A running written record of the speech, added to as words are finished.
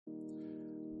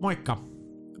Moikka!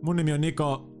 Mun nimi on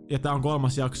Niko ja tää on 3.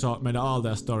 jakso meidän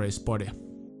Aaltoes Stories podi.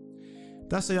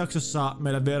 Tässä jaksossa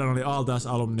meidän vieraana oli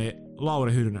Aaltoes-alumni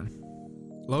Lauri Hynynen.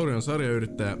 Lauri on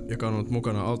sarjayrittäjä, joka on ollut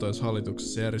mukana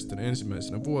Aaltoes-hallituksessa järjestön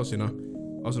ensimmäisenä vuosina,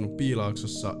 asunut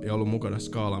Piilaaksossa ja ollut mukana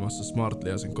skaalaamassa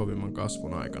Smartlia sen kovimman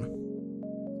kasvun aikana.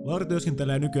 Lauri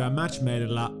työskentelee nykyään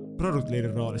Matchmadella Product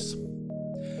Leadin roolissa.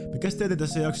 Me käsiteltiin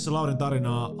tässä jaksossa Laurin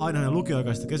tarinaa aina hänen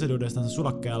lukioaikaisesta kesäduudestansa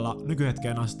sulakkeella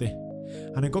nykyhetkeen asti,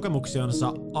 hänen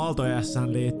kokemuksiansa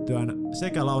Aaltoesään liittyen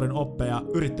sekä Laurin oppeja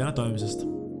yrittäjänä toimisesta.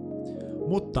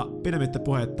 Mutta pidemmittä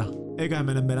puhetta, eiköhän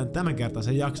mennä meidän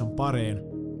tämänkertaisen jakson pariin.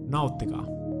 Nauttikaa!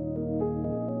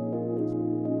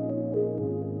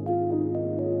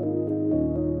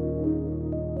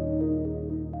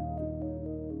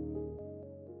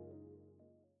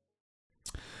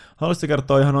 Haluaisitko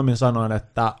kertoa ihan omin sanoin,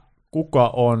 että kuka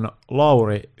on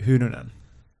Lauri Hynynen?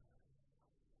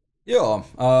 Joo,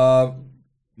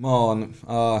 mä oon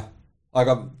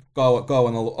aika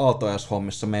kauan ollut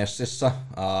Aaltoes-hommissa messissä.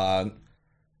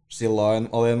 Silloin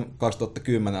olin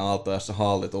 2010 Aaltoessa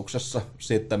hallituksessa,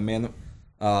 sittemmin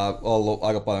ollut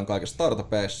aika paljon kaikissa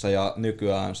startupeissa ja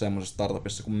nykyään semmoisessa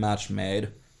startupissa kuin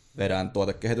Matchmade vedän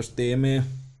tuotekehitystiimiä.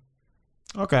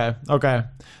 Okei.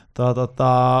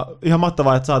 Ihan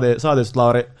mahtavaa, että saatiin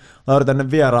Lauri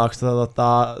tänne vieraaksi.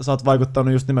 Sä oot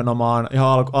vaikuttanut just nimenomaan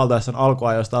ihan Aaltoessan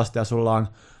alkuajoista asti ja sulla on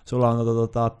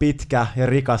pitkä ja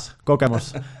rikas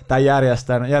kokemus tämän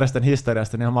järjestön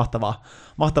historiasta, niin ihan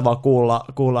mahtavaa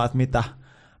kuulla että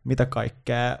mitä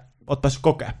kaikkea oot päässyt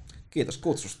kokea. Kiitos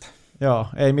kutsusta. Joo,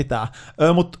 ei mitään.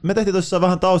 Mutta me tehtiin tosiaan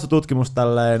vähän taustatutkimusta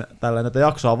tälleen tätä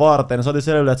jaksoa varten. Ja saatiin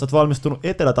selville, että sä oot valmistunut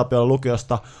Etelä-Tapiolan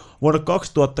lukiosta vuonna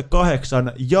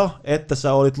 2008 ja että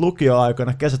sä olit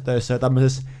lukioaikana kesätöissä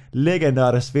tämmöisessä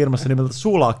legendaarisessa firmassa nimeltä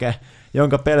Sulake,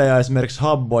 jonka pelejä esimerkiksi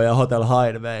Habbo ja Hotel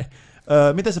Hideaway.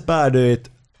 Miten sä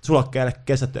päädyit Sulakkeelle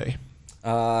kesätöihin?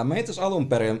 Mä itse asiassa alun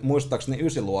perin, muistaakseni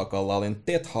 9-luokalla, olin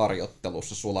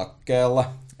TET-harjoittelussa Sulakkeella.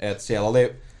 Et siellä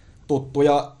oli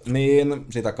tuttuja, niin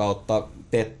sitä kautta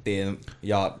tettiin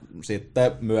ja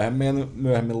sitten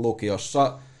myöhemmin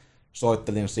lukiossa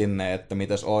soittelin sinne, että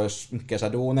mites olisi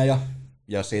kesäduuneja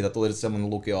ja siitä tuli sitten semmoinen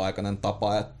lukioaikainen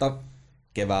tapa, että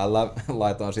keväällä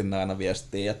laitoin sinne aina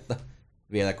viestiä, että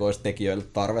vieläkö olisi tekijöille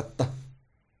tarvetta.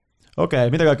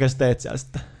 Okei, mitä kaikkea sä teit siellä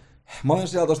sitten? Mä olin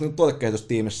siellä tuossa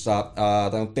tuotekehitystiimissä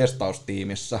tai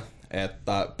testaustiimissä,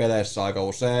 että peleissä aika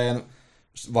usein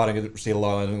varsinkin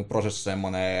silloin on prosessi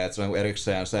semmoinen, että se on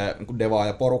erikseen se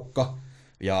devaajaporukka,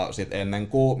 ja sitten ennen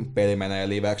kuin peli menee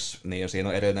liveksi, niin siinä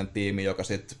on erillinen tiimi, joka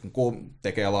sitten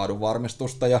tekee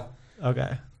laadunvarmistusta ja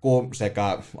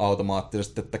sekä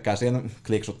automaattisesti että käsin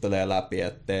kliksuttelee läpi,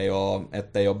 ettei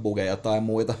ole bugeja tai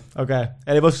muita. Okei.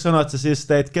 Eli voisiko sanoa, että sä siis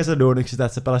teit kesäduuniksi sitä,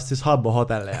 että sä pelasit siis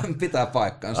Habbo-hotelleja? Pitää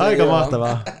paikkaansa. Aika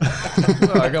mahtavaa.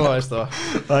 Aika loistavaa.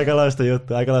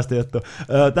 Aikalaista juttu.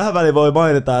 Tähän väliin voi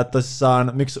mainita, että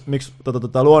tosissaan, miksi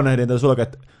luonnehdin tätä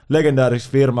Sulaket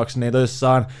legendaariseksi firmaksi, niin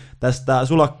tosissaan tästä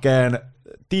Sulakkeen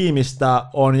tiimistä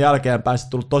on jälkeenpäin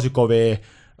tullut tosi kovia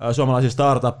suomalaisia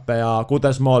startuppeja,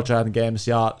 kuten Small Giant Games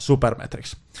ja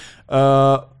Supermetrics.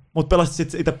 Mutta pelasit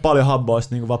sitten itse paljon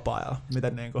Habboista niin vapaa-ajalla.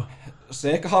 Miten niin kuin?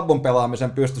 Se ehkä Habbon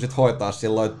pelaamisen pystyi sitten hoitaa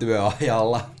silloin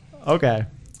työajalla. Okei.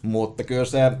 Mutta kyllä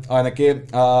se ainakin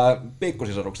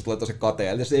pikkusisarukset oli tosi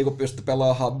kateellisia, kun pystyi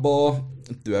pelaamaan Habboa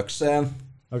työkseen.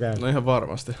 Okay. No ihan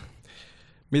varmasti.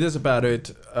 Miten sä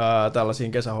päädyit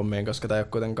tällaisiin kesähommiin, koska tämä ei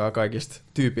ole kuitenkaan kaikista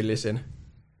tyypillisin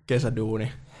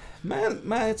kesäduuni?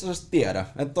 Mä en itse asiassa tiedä.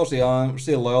 Et tosiaan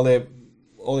silloin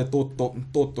oli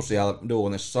tuttu siellä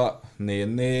duunissa,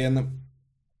 niin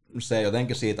se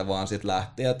jotenkin siitä vaan sit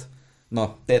lähti, että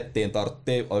no tettiin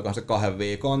tarttiin, olikohan se 2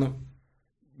 viikon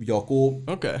joku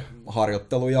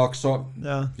harjoittelujakso,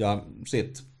 ja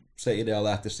sit se idea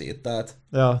lähti siitä, että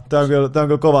joo, tämä on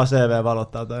kyllä kova CV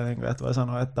valottaa, että voi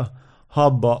sanoa, että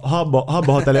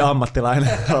Habbo-hotellin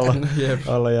ammattilainen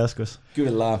olla joskus.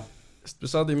 Kyllä. Sitten me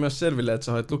saatiin myös selville, että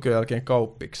sä hait lukion jälkeen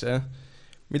kauppikseen.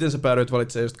 Miten sä päädyit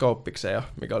valitsemaan just kauppikseen ja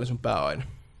mikä oli sun pääaine?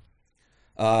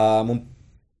 Mun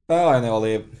pääaine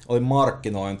oli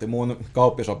markkinointi. Mun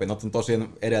kauppisopinnot on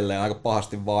tosin edelleen aika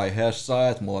pahasti vaiheessa,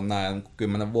 että mulla on näin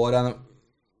 10 vuoden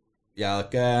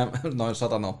jälkeen noin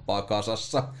 100 noppaa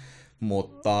kasassa.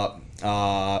 Mutta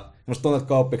musta tuntuu, että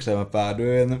kauppikseen mä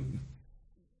päädyin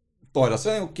toida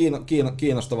se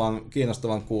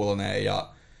kiinnostavan kuuloneen ja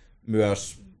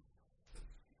myös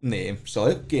niin, se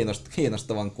oli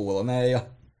kiinnostavan kuulonen ja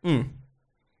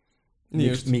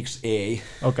miksi ei.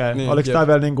 Okei, niin, oliko tämä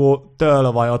vielä niinku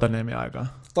töölö vai otonimi-aikaa?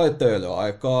 Tai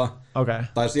töölöaikaa. Okei.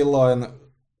 Tai silloin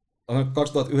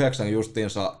 2009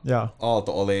 justiinsa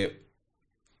Aalto oli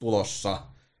tulossa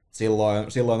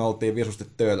silloin oltiin visusti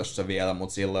töölössä vielä,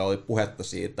 mutta silloin oli puhetta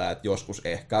siitä, että joskus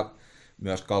ehkä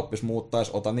myös kauppis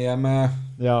muuttaisi Otaniemeen.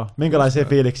 Joo, minkälaisia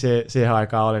fiiliksiä siihen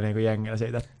aikaan oli niin kuin jengillä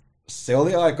siitä? Se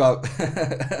oli aika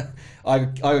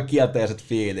kielteiset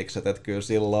fiilikset, että kyllä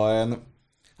silloin,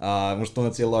 musta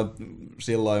tuntuu, että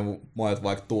silloin monet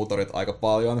vaikka tuutorit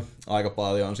aika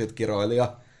paljon sit kiroili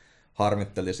ja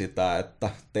harmitteli sitä, että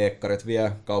teekkarit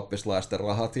vie kauppislaisten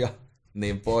rahat ja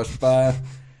niin poispäin.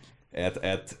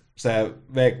 Se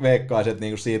veikkaisi, että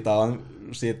niinku siitä on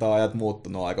ajat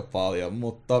muuttunut aika paljon,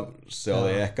 mutta se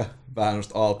oli ehkä vähän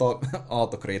just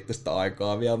aaltokriittistä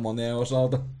aikaa vielä monien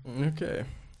osalta. Okei.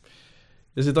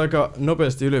 Ja sitten aika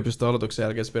nopeasti yliopisto-aloituksen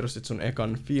jälkeen perustit sun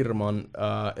ekan firman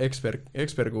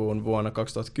Experguun vuonna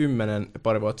 2010 ja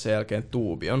pari vuotta sen jälkeen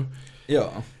Tuubion.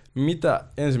 Joo. Mitä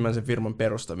ensimmäisen firman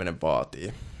perustaminen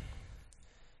vaatii?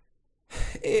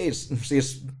 Ei,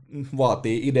 siis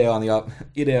vaatii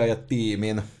idean ja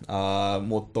tiimin,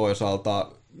 mutta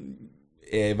toisaalta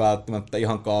ei välttämättä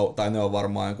ihan tai ne on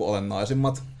varmaan niin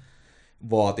olennaisimmat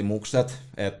vaatimukset.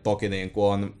 Et toki niin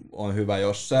on hyvä,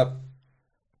 jos se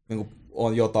niin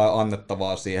on jotain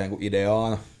annettavaa siihen niin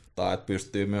ideaan, tai että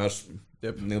pystyy myös,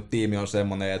 niin tiimi on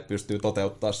semmoinen, että pystyy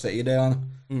toteuttaa se idean.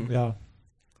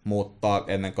 Mutta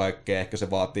ennen kaikkea ehkä se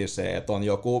vaatii se, että on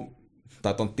joku,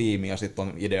 tai on tiimi ja sitten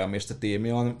on idea, mistä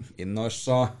tiimi on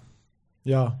innoissaan.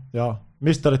 Joo.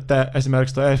 Mistä olitte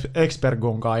esimerkiksi tuon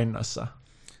Expergunkaan innoissaan?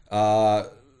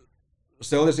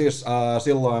 Se oli siis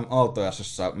silloin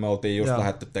Aaltoesessa, me oltiin just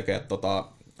lähdetty tekemään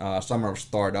Summer of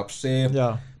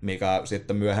Startupsia, mikä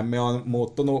sitten myöhemmin on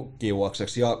muuttunut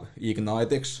Kiuakseksi ja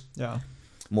Igniteiksi.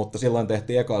 Mutta silloin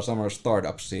tehtiin ekaa Summer of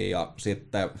Startupsia ja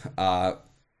sitten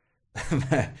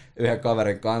yhden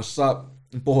kaverin kanssa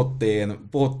puhuttiin,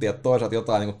 että toisaalta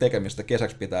jotain niin tekemistä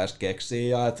kesäksi pitäisi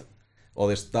keksiä ja että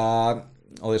olisi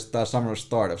tämä Summer of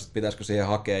Startups, että pitäisikö siihen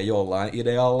hakea jollain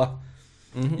idealla.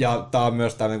 Mm-hmm. Ja tämä on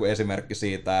myös tämä niin esimerkki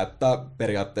siitä, että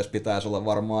periaatteessa pitäisi olla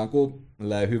varmaan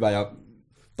hyvä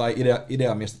tai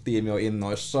idea, mistä tiimi on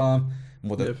innoissaan,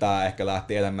 mutta tämä ehkä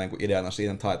lähti enemmän kuin ideana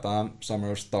siitä, että haetaan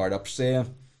Summer of Startupsia.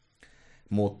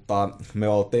 Mutta me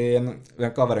oltiin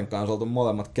yhden kaverin kanssa oltu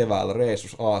molemmat keväällä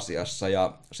reissus Aasiassa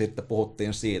ja sitten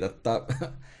puhuttiin siitä, että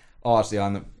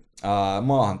Aasian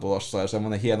maahantulossa on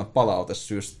semmoinen hieno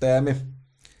palautesysteemi,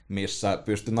 missä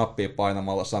pystyy nappia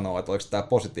painamalla sanoa, että oliko tämä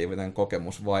positiivinen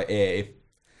kokemus vai ei.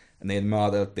 Niin me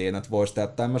ajateltiin, että voisi tehdä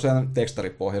tämmöisen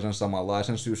tekstaripohjaisen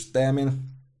samanlaisen systeemin.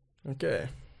 Okei.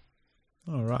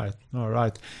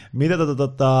 Alright. Mitä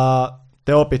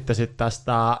te opitte sitten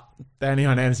tästä teidän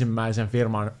ihan ensimmäisen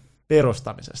firman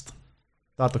perustamisesta?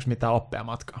 Tarttuiko mitään oppia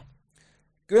matkaa?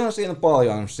 Kyllähän siinä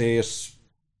paljon. Siis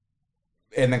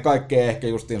ennen kaikkea ehkä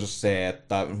justiinsa se,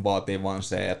 että vaatii vaan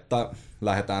se, että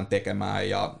lähdetään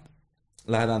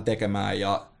tekemään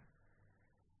ja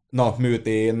no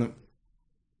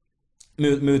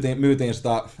myytiin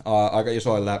sitä aika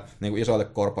isoille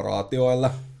korporaatioille.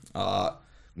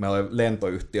 Meillä oli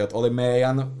lentoyhtiöt, oli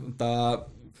meidän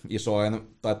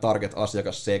isoin tai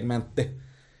target-asiakassegmentti,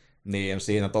 niin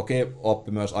siinä toki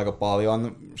oppi myös aika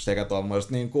paljon sekä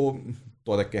tuommoisesta niin kuin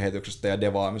tuotekehityksestä ja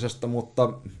devaamisesta,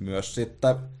 mutta myös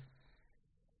sitten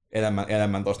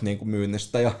enemmän tuosta niin kuin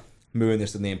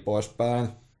myynnistä niin poispäin.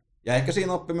 Ja ehkä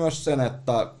siinä oppi myös sen,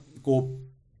 että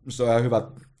kun se on ihan hyvä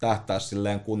tähtää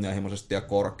silleen kunnianhimoisesti ja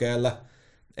korkealle,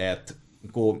 että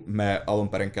kun me alun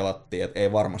perin kelattiin, että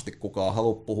ei varmasti kukaan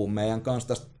halua puhua meidän kanssa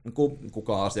tästä,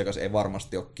 kukaan asiakas ei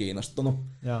varmasti ole kiinnostunut,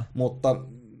 mutta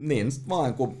niin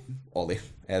vaan kuin oli,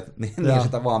 että niin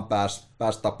sitä vaan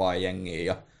pääsi tapaan jengiin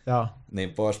ja niin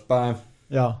poispäin.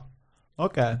 Joo.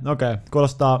 Okei.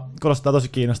 Kuulostaa tosi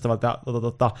kiinnostavalta ja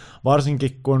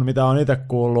varsinkin kun mitä on itse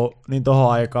kuullut, niin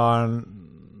tohon aikaan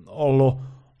ollut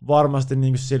varmasti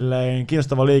niin kuin silleen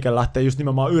kiinnostava liike lähteä just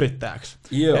nimenomaan yrittäjäksi.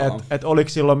 Et oliko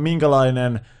silloin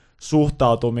minkälainen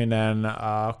suhtautuminen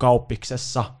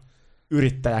kauppiksessa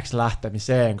yrittäjäksi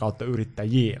lähtemiseen kautta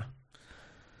yrittäjiin?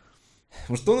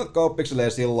 Musta tuntuu, että kauppikselle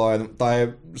ei silloin,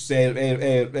 tai se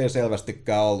ei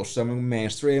selvästikään ollut semmoinen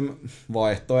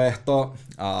mainstream-vaihtoehto,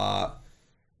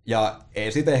 ja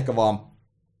ei siitä ehkä vaan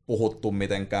puhuttu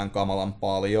mitenkään kamalan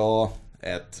paljon,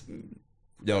 että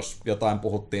jos jotain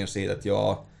puhuttiin siitä, että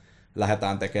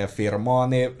lähdetään tekemään firmaa,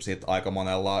 niin sitten aika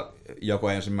monella joko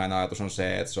ensimmäinen ajatus on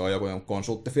se, että se on joku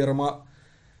konsulttifirma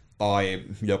tai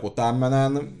joku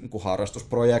tämmöinen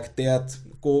harrastusprojekti, että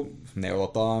kun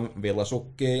neulotaan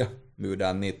villasukkia ja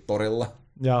myydään niitä torilla.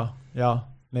 Joo,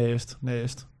 niin just.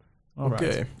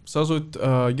 Okei. Sä asuit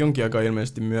jonkin aikaa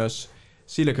ilmeisesti myös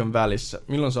Silicon Valleyssä.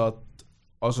 Milloin sä oot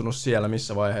asunut siellä,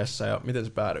 missä vaiheessa ja miten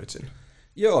sä päädyit sinne?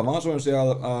 Joo, mä asuin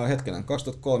siellä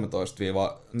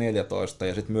 2013-14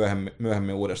 ja sitten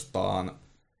myöhemmin uudestaan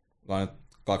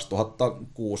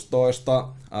 2016.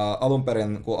 Alun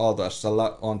perin, kun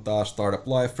Aaltoesalla on tämä Startup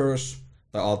Lifers,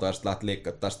 tai Aaltoesasta lähti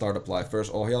liikkeelle tämä Startup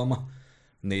Lifers-ohjelma,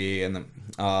 niin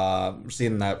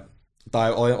sinne,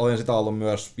 tai olin sitä ollut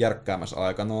myös järkkäämässä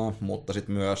aikanaan, mutta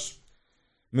sitten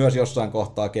myös jossain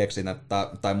kohtaa keksin,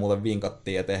 tai mulle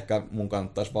vinkattiin, että ehkä mun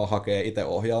kannattaisi vaan hakea itse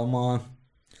ohjelmaa.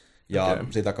 Ja okay.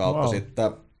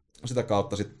 sitä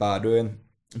kautta sitten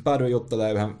päädyin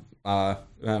juttelemaan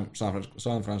yhden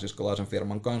San Franciscolaisen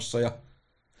firman kanssa ja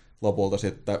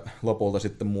lopulta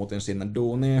sitten muutin sinne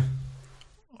duuniin.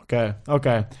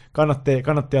 Okei.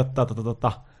 Kannatti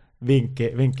ottaa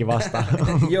vinkki vastaan.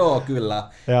 Joo,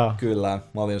 kyllä.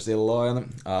 Mä olin silloin...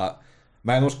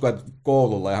 Mä en usko, että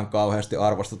koululla ihan kauheasti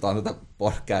arvostetaan tätä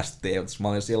podcastia, mutta mä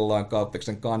olin silloin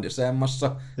kauppiksen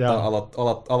kandisemmassa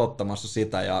aloittamassa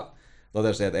sitä ja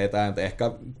totesin, että ei tämä nyt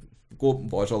ehkä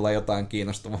voisi olla jotain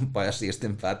kiinnostavampaa ja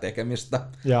siistimpää tekemistä.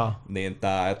 Niin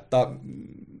tämä, että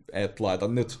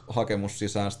laitan nyt hakemus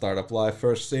sisään Startup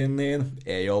Lifersiin, niin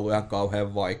ei ollut ihan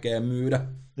kauhean vaikea myydä.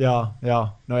 Joo.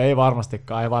 No ei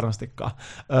varmastikaan.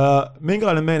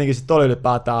 Minkälainen meininki sitten oli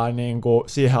ylipäätään niin kuin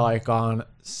siihen aikaan,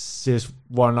 siis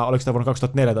oliko tämä vuonna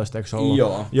 2014, eikö se ollut?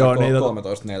 Joo, niin, 13-14,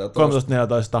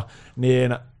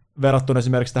 niin verrattuna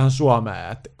esimerkiksi tähän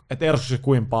Suomeen, että erosi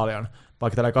kuinka paljon,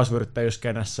 vaikka tällä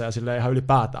kasvuyrittäjyyskenessä ja sille ihan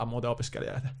ylipäätään muuten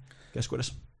opiskelijoiden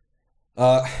keskuudessa?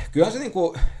 Kyllähän se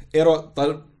niinku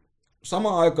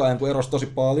samaan aikaan niinku erosi tosi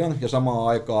paljon ja samaan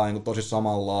aikaan niinku tosi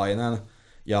samanlainen.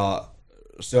 Ja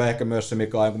se on ehkä myös se,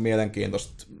 mikä on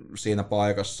mielenkiintoista siinä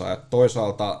paikassa, että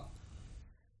toisaalta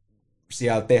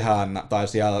siellä tehdään, tai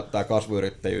siellä tämä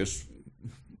kasvuyrittäjyys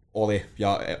oli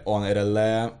ja on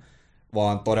edelleen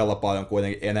vaan todella paljon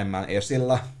kuitenkin enemmän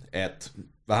esillä, että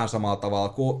vähän samalla tavalla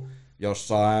kuin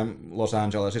jossain Los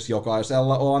Angelesissa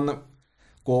jokaisella on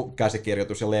kun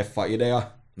käsikirjoitus- ja leffa-idea,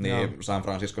 niin San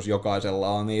Franciscossa jokaisella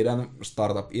on niiden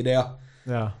startup-idea,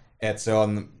 että se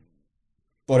on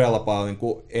todella paljon niin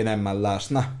kuin enemmän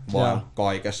läsnä vaan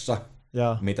kaikessa,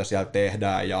 mitä siellä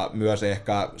tehdään, ja myös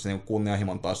ehkä se niin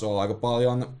kunnianhimon taso on aika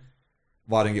paljon,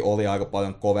 varsinkin oli aika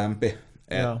paljon kovempi,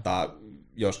 että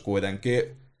jos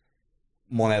kuitenkin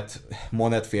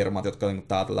monet firmat, jotka niin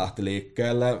täältä lähti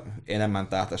liikkeelle, enemmän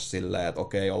tähtäisi silleen, että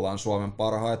okei, ollaan Suomen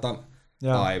parhaita,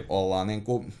 tai ollaan niin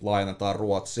kuin, lainataan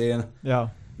Ruotsiin,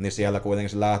 niin siellä kuitenkin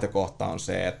se lähtökohta on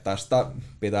se, että tästä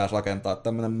pitäisi rakentaa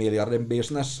tämmöinen miljardin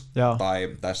business,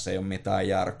 tai tässä ei ole mitään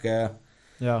järkeä.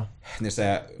 Niin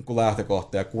se kun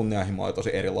lähtökohta ja kunnianhimo oli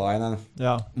tosi erilainen.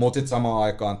 Mutta sitten samaan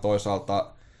aikaan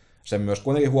toisaalta sen myös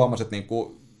kuitenkin huomasi, että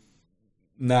niinku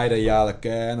näiden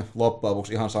jälkeen loppujen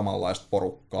lopuksi ihan samanlaista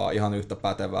porukkaa, ihan yhtä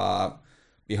pätevää,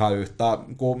 ihan yhtä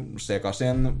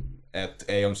sekaisin, että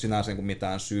ei ole sinänsä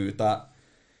mitään syytä,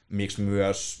 miksi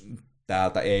myös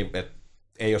täältä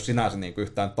ei ole sinänsä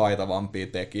yhtään taitavampia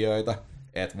tekijöitä,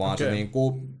 että vaan se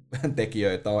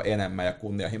tekijöitä on enemmän ja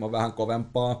kunnianhimo vähän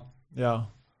kovempaa.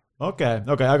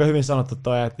 Okei. Aika hyvin sanottu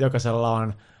toi, että jokaisella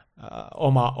on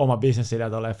oma bisnesidea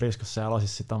tuolleen Friskossa ja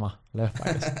Losissa sitten oma leffa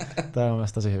edessä. Tämä on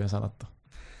mielestäni tosi hyvin sanottu.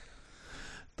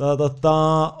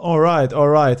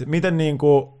 Alright. Miten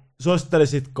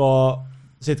suosittelisitko,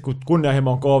 sit kun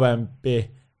kunnianhimo on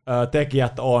kovempi,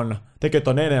 tekijät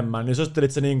on enemmän, niin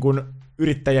suosittelitko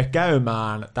yrittäjiä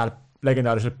käymään täällä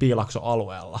legendaarisella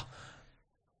Piilakso-alueella?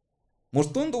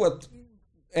 Musta tuntuu, että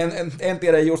en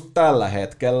tiedä just tällä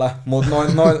hetkellä, mutta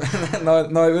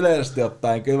noin yleisesti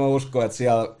ottaen kyllä mä uskon, että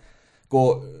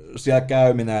siellä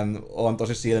käyminen on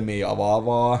tosi silmiä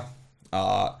avaavaa.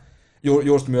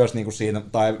 Just myös niin kuin siinä,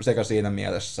 tai sekä siinä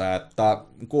mielessä, että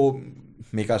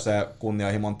mikä se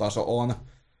kunnianhimon taso on,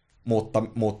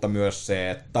 mutta myös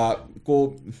se, että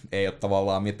ei ole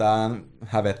tavallaan mitään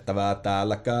hävettävää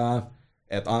täälläkään,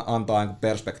 että antaa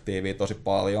perspektiiviä tosi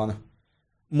paljon,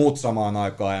 mutta samaan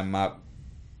aikaan en mä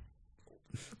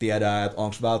tiedä, että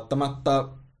onko välttämättä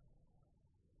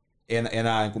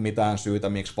enää mitään syytä,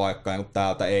 miksi vaikka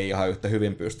täältä ei ihan yhtä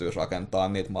hyvin pystyisi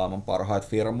rakentamaan niitä maailman parhaita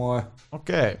firmoja.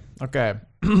 Okei.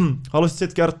 Haluaisit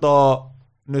sitten kertoa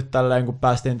nyt tälleen, kun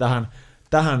päästiin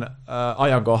tähän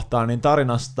ajankohtaan, niin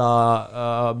tarinasta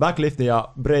Backlift ja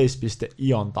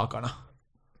Brace.ion takana.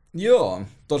 Joo,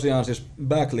 tosiaan siis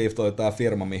Backlift oli tämä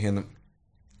firma,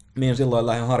 mihin silloin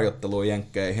lähdin harjoitteluun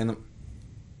jenkkeihin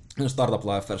Startup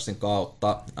Lifersin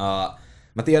kautta.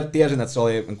 Mä tiesin, että se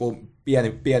oli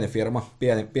pieni firma,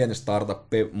 pieni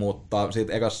startuppi, mutta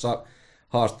siitä ekassa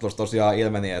haastattelussa tosiaan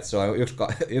ilmeni, että se on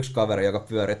yksi kaveri, joka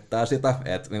pyörittää sitä,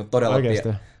 että todella,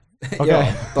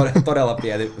 todella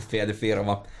pieni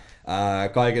firma.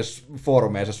 kaikissa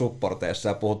foorumeissa ja supporteissa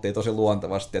ja puhuttiin tosi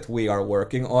luontevasti, että we are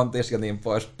working on this ja niin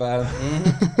poispäin.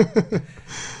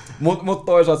 Mut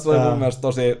toisaalta se oli mun mielestä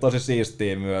tosi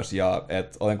siistiä myös, ja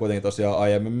et olen kuitenkin tosiaan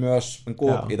aiemmin myös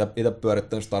itse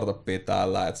pyörittänyt startuppia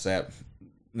täällä, että se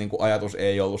niin kuin ajatus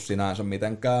ei ollut sinänsä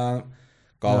mitenkään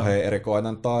kauhean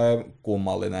erikoinen tai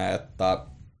kummallinen, että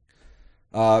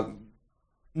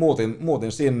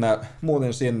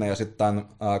muutin sinne ja sitten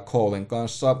Colein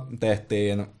kanssa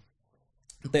tehtiin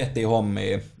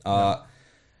hommia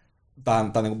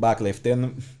tämän niin kuin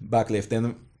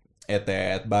backliftin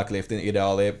eteen, että backliftin idea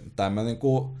oli tämmöinen niin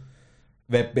kuin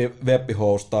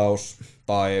web-hostaus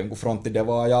tai niin kuin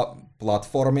fronttidevaaja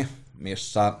platformi,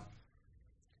 missä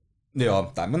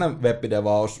tämmöinen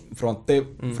web-devaus,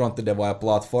 fronttidevaaja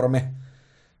platformi.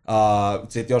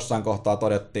 Sitten jossain kohtaa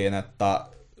todettiin, että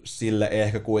sille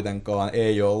ehkä kuitenkaan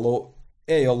ei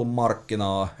ollut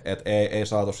markkinaa, että ei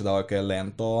saatu sitä oikein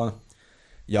lentoon.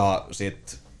 Ja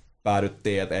sitten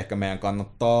päädyttiin, että ehkä meidän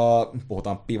kannattaa,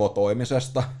 puhutaan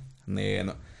pivotoimisesta,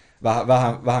 niin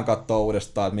vähän katsoa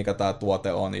uudestaan, että mikä tämä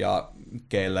tuote on ja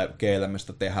keille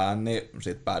mistä tehdään, niin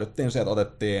sitten päädyttiin siihen, että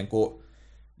otettiin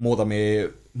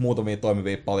muutamia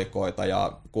toimivia palikoita,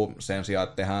 ja kun sen sijaan,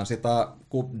 että tehdään sitä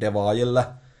devaajille,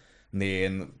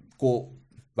 niin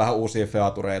vähän uusia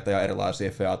featureita ja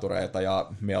erilaisia featureita ja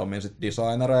mieluummin sitten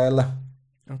designereille.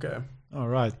 Okei.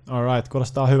 Alright.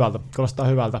 Kuulostaa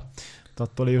hyvältä.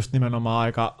 Tuolta tuli just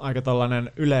nimenomaan aika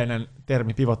tällainen yleinen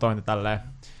termi pivotointi tälleen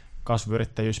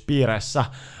kasvuyrittäjyyspiireissä.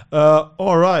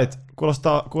 Alright,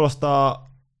 kuulostaa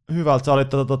hyvältä. Sä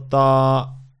olit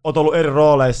oot ollut eri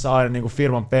rooleissa aina niin kuin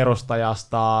firman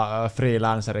perustajasta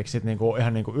freelanceriksi, niin kuin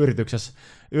ihan niin kuin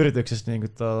yrityksessä niin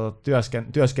kuin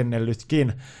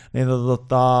työskennellytkin. Niin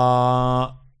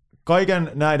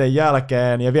kaiken näiden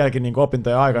jälkeen ja vieläkin niin kuin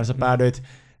opintojen aikana sä päädyit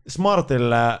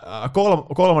Smartille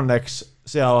kolmanneksi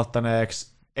siellä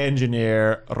aloittaneeksi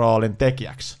engineer-roolin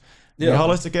tekijäksi. Niin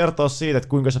haluaisitko kertoa siitä, että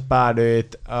kuinka sä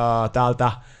päädyit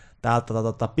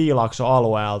täältä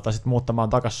Piilaakso-alueelta sit muuttamaan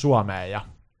takaisin Suomeen?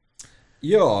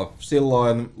 Joo,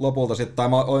 silloin lopulta sitten,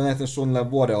 mä olin ehtinyt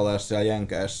suunnilleen vuoden olemaan siellä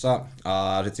Jenkeissä.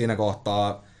 Sitten siinä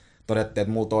kohtaa todettiin,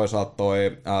 että mulla toisaalta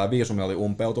toi viisumi oli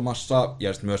umpeutumassa,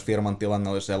 ja sitten myös firman tilanne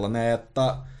oli sellainen,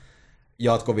 että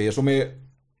jatkoviisumi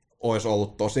olisi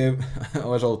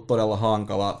ollut todella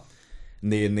hankala.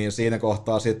 Niin siinä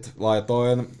kohtaa sitten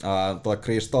laitoin tuolle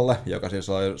Kristolle, joka siis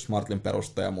oli Smartlin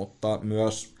perustaja, mutta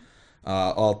myös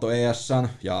Aaltoes:n,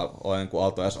 ja olen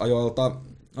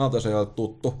Aaltoes-ajoilta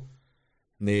tuttu,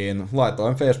 niin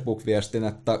laitoin Facebook-viestin,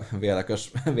 että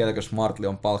vieläkö Smartli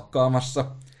on palkkaamassa.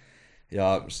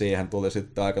 Ja siihen tuli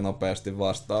sitten aika nopeasti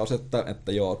vastaus,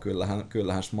 että joo,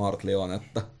 kyllähän Smartli on,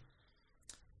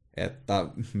 että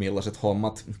millaiset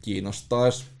hommat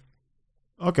kiinnostaisi.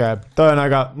 Okei, toi on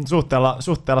aika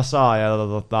suhteella saa, ja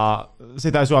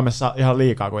sitä ei Suomessa ihan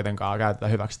liikaa kuitenkaan käytetä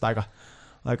hyväksi,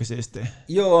 aika siistiä.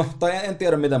 Joo, tai en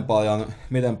tiedä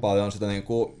miten paljon sitä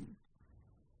niinku.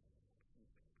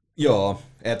 Joo,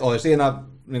 että oli siinä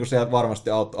niinku siellä varmasti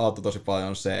auttoi tosi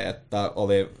paljon se, että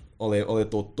oli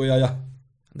tuttuja ja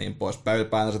niin poispäin.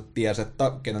 Ylipäänsä tiesi,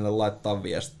 että kenelle laittaa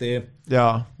viestiä.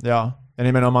 Joo. Ja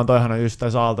nimenomaan toihan on just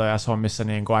tässä Aaltoes-hommissa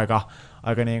niinku aika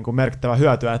niinku merkittävä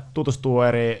hyötyä, että tutustuu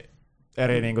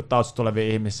eri niinku taustasta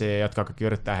tuleviin ihmisiin, jotka kaikki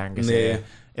yrittäjähenkisiä. Niin.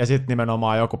 Ja sitten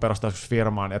nimenomaan joku perustaa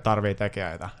firmaan ja tarvii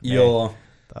tekijöitä. Joo,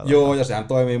 ja sehän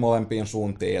toimii molempiin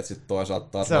suuntiin, että sitten toisaalta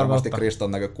taas varmasti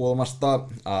Kriston näkökulmasta,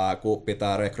 kun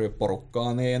pitää rekryä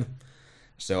porukkaa, niin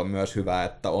se on myös hyvä,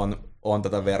 että on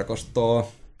tätä verkostoa.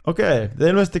 Okei, te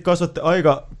ilmeisesti kasvatte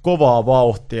aika kovaa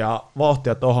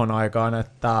vauhtia tohon aikaan,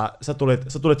 että sä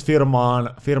tulit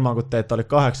firmaan, kun teitä oli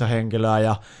 8 henkilöä,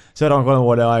 ja seuraavan 3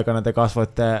 vuoden aikana te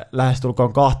kasvoitte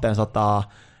lähestulkoon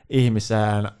 200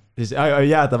 ihmiseen. Siis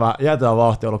jäätävä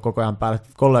vauhti ollut koko ajan päällä,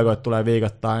 kollegoit tulee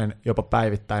viikoittain, jopa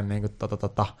päivittäin niin kuin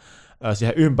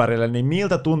siihen ympärille, niin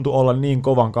miltä tuntui olla niin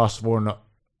kovan kasvun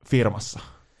firmassa?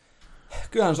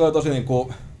 Kyllähän se oli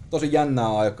tosi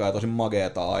jännää aikaa ja tosi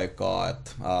mageeta aikaa,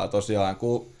 että tosiaan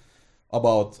kun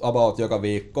about joka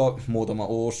viikko muutama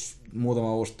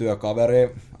uusi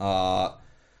työkaveri,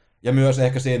 ja myös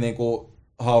ehkä siinä niinku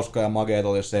hauska ja mageeta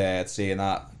oli se, että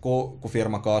siinä kun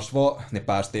firma kasvoi, niin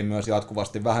päästiin myös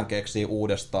jatkuvasti vähän keksiä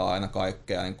uudestaan aina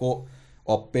kaikkea, niin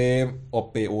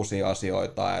oppii uusia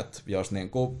asioita, että jos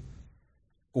niinku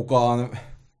kukaan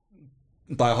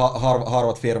tai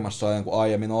harvat firmassa on niin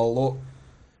aiemmin ollut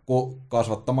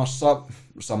kasvattamassa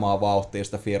samaa vauhtia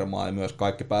sitä firmaa, niin myös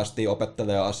kaikki päästiin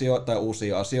opettelemaan asioita tai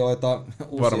uusia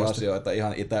asioita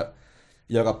ihan itse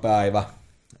joka päivä.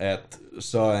 Et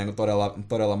se on niin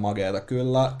todella mageeta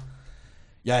kyllä.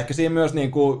 Ja ehkä siinä myös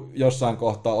niin kuin jossain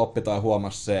kohtaa oppitaan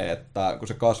huomassa se, että kun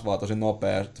se kasvaa tosi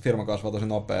nopeasti, firma kasvaa tosi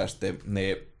nopeasti,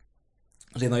 niin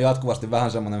siinä on jatkuvasti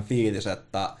vähän semmoinen fiilis,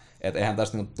 että eihän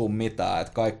tästä niin tule mitään,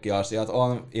 että kaikki asiat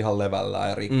on ihan levällään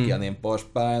ja rikki ja niin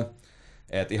poispäin.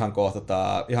 Että ihan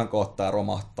kohta tää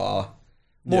romahtaa.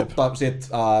 Jep. Mutta sitten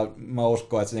mä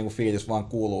uskon, että se niinku fiilis vaan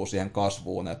kuuluu siihen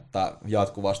kasvuun, että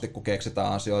jatkuvasti kun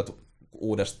keksitään asioita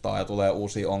uudestaan ja tulee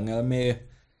uusia ongelmia,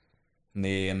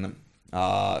 niin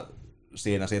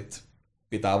siinä sitten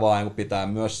pitää vaan pitää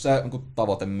myös se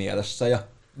tavoite mielessä ja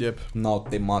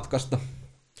nauttia matkasta.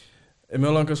 Me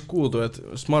ollaan myös kuultu, että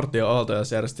Smart ja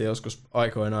Aaltoes järjesti joskus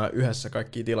aikoinaan yhdessä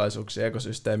kaikkia tilaisuuksia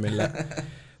ekosysteemille.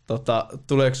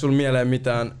 Tuleeko sulla mieleen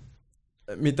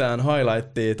mitään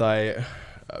highlightia tai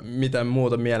mitään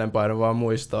muuta mielenpainuvaa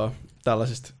muistoa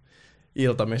tällaisista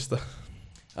iltamista?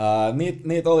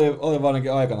 Niitä oli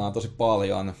varsinkin aikanaan tosi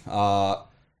paljon.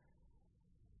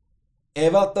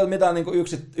 Ei välttämättä mitään niinku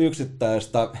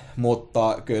yksittäistä,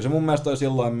 mutta kyllä se mun mielestä oli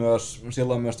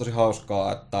silloin myös tosi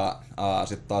hauskaa, että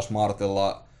sitten taas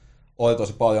Smartilla oli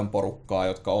tosi paljon porukkaa,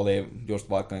 jotka oli just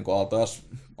vaikka niinku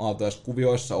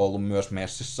Aaltoes-kuvioissa ollut myös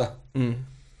messissä.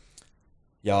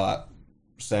 Ja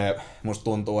se musta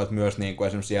tuntuu, että myös niinku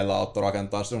esimerkiksi siellä auttoi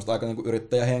rakentaa semmoista aika niinku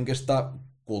yrittäjähenkistä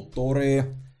kulttuuria,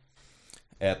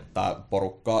 että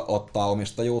porukka ottaa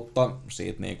omistajuutta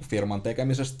siitä niinku firman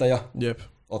tekemisestä ja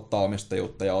ottaa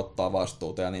omistajuutta ja ottaa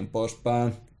vastuuta ja niin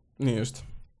poispäin. Niin just.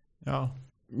 Joo.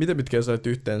 Miten pitkään sä olit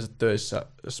yhteensä töissä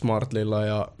Smartlilla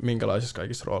ja minkälaisissa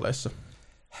kaikissa rooleissa?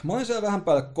 Mä olin siellä vähän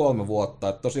päälle 3 vuotta.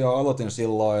 Et tosiaan aloitin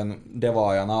silloin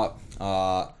devaajana.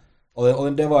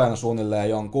 Olin devaajana suunnilleen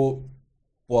jonkun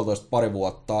pari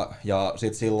vuotta ja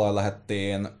sitten silloin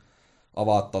lähdettiin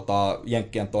avaa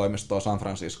Jenkkien toimistoa San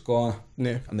Franciscoon.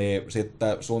 Niin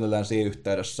sitten suunnilleen siinä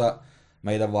yhteydessä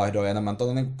mä itse vaihdoin enemmän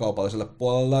niin kaupalliselle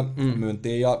puolelle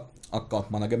myyntiin ja account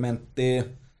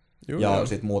managementtiin. Ja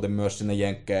sitten muutin myös sinne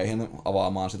Jenkkeihin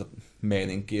avaamaan sitä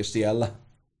meininkiä siellä.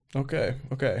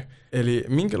 Okei. Eli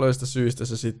minkälaista syystä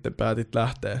sä sitten päätit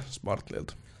lähteä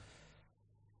Smartlilta?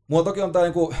 Mulla toki on tämä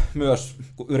niinku myös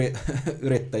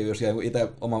yrittäjyys ja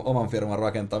itse oman firman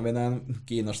rakentaminen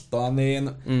kiinnostaa,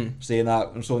 niin siinä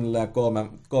suunnilleen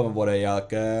 3 vuoden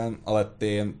jälkeen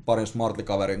alettiin parin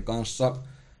Smartli-kaverin kanssa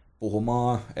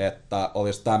puhumaan, että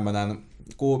olisi tämmöinen,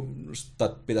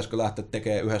 pitäisikö lähteä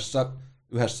tekemään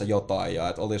yhdessä jotain ja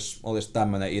että olisi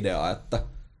tämmöinen idea, että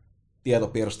tieto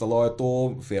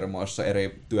pirstaloituu firmoissa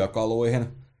eri työkaluihin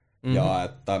ja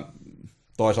että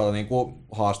toisaalta niin kuin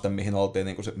haaste, mihin oltiin,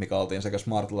 niin kuin mikä oltiin sekä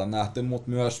Smartilla nähty, mutta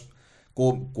myös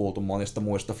kuultu monista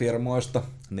muista firmoista,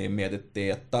 niin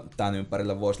mietittiin, että tämän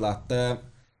ympärille voisi lähteä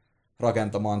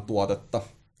rakentamaan tuotetta.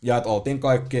 Ja että oltiin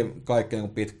kaikki niin kuin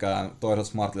pitkään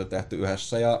toisaalta Smartilla tehty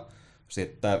yhdessä ja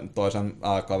sitten toisen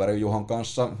kaverin Juhon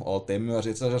kanssa oltiin myös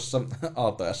itse asiassa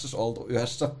Aaltoesissa oltu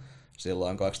yhdessä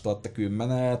silloin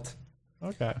 2010.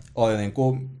 Oli niin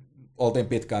kuin, oltiin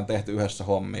pitkään tehty yhdessä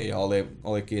hommia ja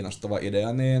oli kiinnostava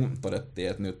idea, niin todettiin,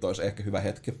 että nyt olisi ehkä hyvä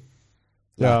hetki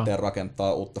lähteä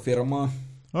rakentaa uutta firmaa.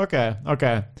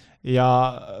 Okei.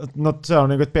 Ja no, se on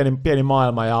niin kuin pieni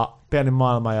maailma ja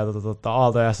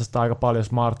Aaltoesista aika paljon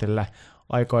Smartille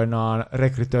aikoinaan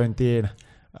rekrytointiin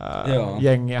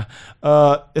jengiä.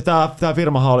 Ja tämä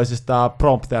firmahan oli siis tämä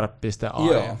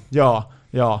Prompter.ai.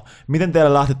 Joo. Miten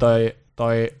teille lähti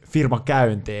toi firma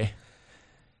käyntiin?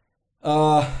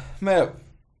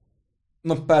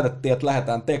 Me päätettiin, että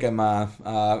lähdetään tekemään,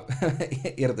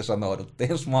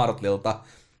 irtisanouduttiin Smartlilta,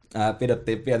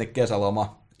 pidettiin pieni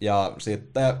kesäloma ja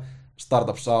sitten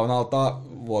Startup-saunalta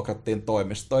vuokrattiin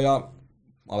toimisto ja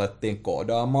alettiin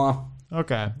koodaamaan.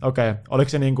 Okei. Oliko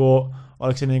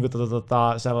se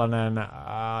sellainen,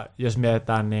 jos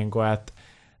mietitään,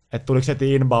 että tuliko se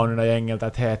heti inboundina jengiltä,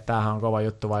 että hei, tämähän on kova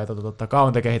juttu, vai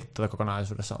kauan te kehitetty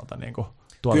kokonaisuudessa tuotetta?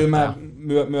 Kyllä me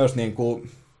myös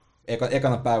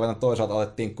ekana päivänä toisaalta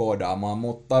alettiin koodaamaan,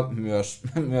 mutta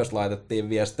myös laitettiin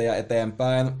viestejä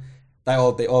eteenpäin. Tai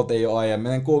oltiin jo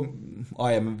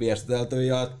aiemmin viestitelty,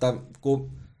 ja että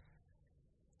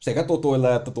sekä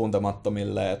tutuille että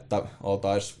tuntemattomille, että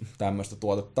oltaisiin tämmöistä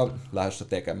tuotetta lähdössä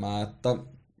tekemään, että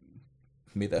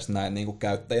mites näin niin kuin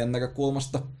käyttäjän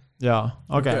näkökulmasta. Joo,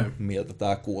 okei. Miltä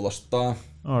tämä kuulostaa.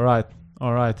 All right.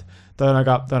 Toi on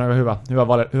aika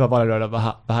hyvä validoida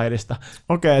vähän edistä.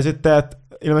 Okei, sitten että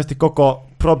ilmeisesti koko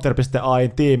Prompter.ai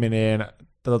tiimi, niin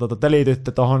te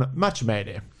liitytte tuohon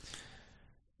Matchmadeen.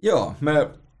 Joo, me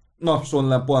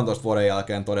suunnilleen 1,5 vuoden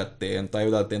jälkeen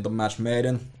yteltiin tuon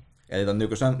Matchmaden, eli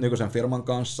tämän nykyisen firman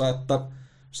kanssa, että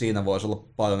siinä voisi olla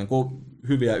paljon niin kuin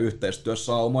hyviä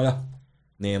yhteistyösaumoja,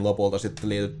 niin lopulta sitten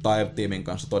tiimin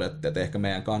kanssa todettiin, että ehkä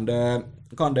meidän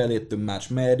kandee liittyy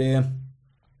Matchmadeen.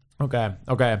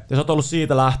 Okei. Ja sä oot ollut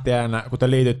siitä lähtien, kun te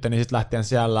liitytte, niin sitten lähtien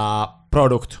siellä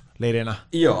product-lidinä.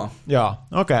 Joo.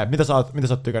 Okei. Mitä sä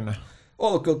oot tykännyt?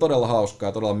 Ollut kyllä todella hauskaa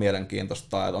ja todella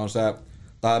mielenkiintoista. Että on se,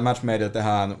 tää Matchmadella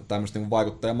tehdään tämmöistä niin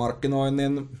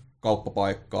vaikuttajamarkkinoinnin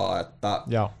kauppapaikkaa, että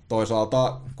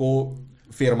toisaalta kun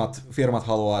firmat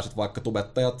haluaa sit vaikka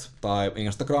tubettajat tai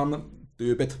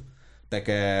Instagram-tyypit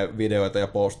tekee videoita ja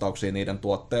postauksia niiden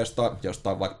tuotteista,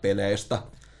 jostain vaikka peleistä,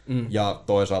 ja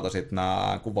toisaalta sitten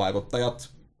nämä kun vaikuttajat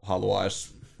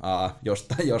haluaisi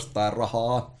jostain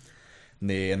rahaa,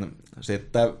 niin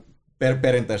sitten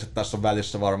perinteisesti tässä on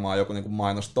välissä varmaan joku niin kuin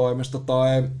mainostoimisto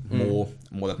tai muu,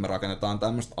 että me rakennetaan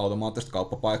tämmöistä automaattista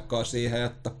kauppapaikkaa siihen,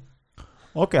 että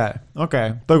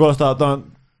Okei. Toi kuulostaa,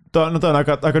 toi on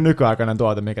aika nykyaikainen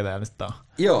tuote, mikä teillä nyt on.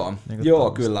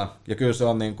 Joo, kyllä. Ja kyllä se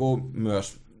on niin kuin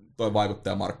myös toi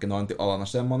vaikuttajamarkkinointi alana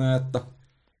semmoinen, että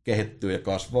kehittyy ja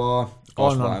kasvaa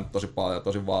tosi paljon,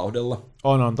 tosi vauhdilla.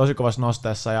 On tosi kovassa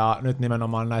nosteessa, ja nyt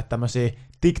nimenomaan näitä tämmöisiä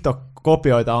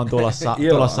TikTok-kopioita on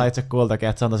tulossa itse kultakin,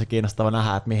 että se on tosi kiinnostava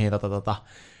nähdä, että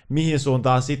mihin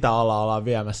suuntaan sitä alaa ollaan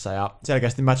viemässä, ja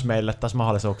selkeästi Matchmadeille taas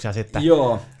mahdollisuuksia sitten.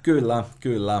 Joo, kyllä.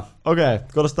 Okei,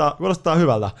 kuulostaa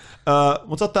hyvältä.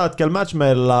 Mutta sä oot tällä hetkellä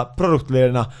Matchmadella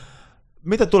product-leadinä.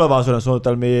 Mitä tulevaisuuden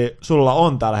suunnitelmia sulla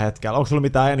on tällä hetkellä? Onko sulla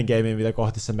mitään endgamea, mitä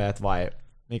kohti sä meet, vai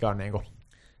mikä on niinku?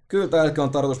 Kyllä tällä hetkellä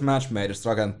on tarkoitus Matchmadeista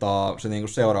rakentaa se niinku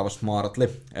seuraava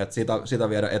Smartly, että sitä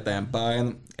viedä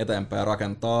eteenpäin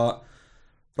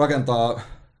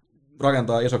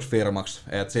rakentaa isoksi firmaksi,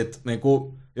 että sit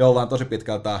niinku jollain tosi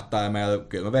pitkällä tähtäimellä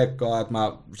kyllä mä veikkaan, että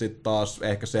mä sit taas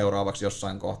ehkä seuraavaksi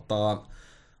jossain kohtaa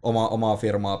omaa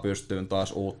firmaa pystyyn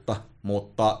taas uutta,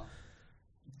 mutta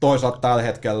toisaalta tällä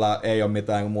hetkellä ei ole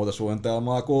mitään muuta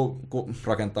suunnitelmaa kuin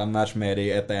rakentaa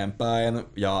Matchmadea eteenpäin,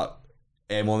 ja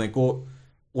ei mulla niinku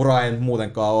ura ei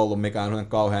muutenkaan ollut mikään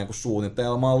kauhean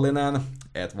suunnitelmallinen,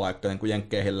 että vaikka niin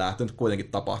jenkkeihin lähtö nyt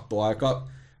kuitenkin tapahtuu aika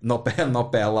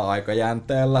nopealla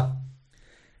aikajänteellä.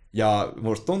 Ja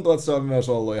musta tuntuu, että se on myös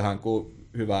ollut ihan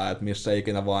hyvä, että missä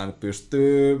ikinä vain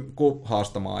pystyy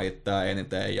haastamaan itseään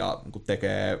eniten ja kun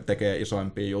tekee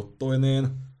isoimpia juttuja,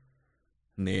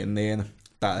 niin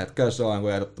tällä hetkellä se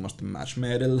on ehdottomasti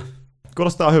Matchmadella.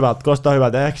 Kuulostaa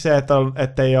hyvältä. Ehkä se,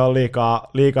 että ei ole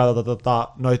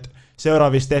liikaa noit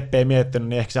seuraavia steppejä miettinyt,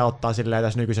 niin ehkä se auttaa silleen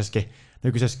tässä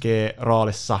nykyisessäkin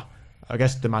roolissa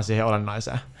keskittymään siihen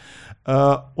olennaiseen.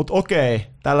 Mutta okei,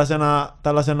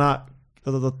 tällaisena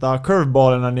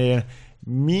curveballina, niin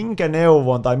minkä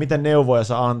neuvon tai miten neuvoja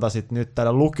sä antaisit nyt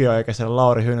tälle lukioikäiselle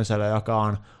Lauri Hynyselle, joka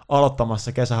on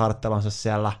aloittamassa kesäharjoittelunsa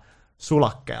siellä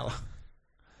sulakkeella?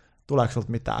 Tuleeko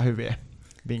sulta mitään hyviä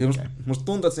vinkkejä? Musta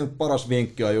tuntuu, että siinä paras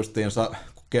vinkki on justiinsa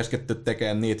keskitty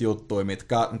tekemään niitä juttuja,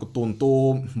 mitkä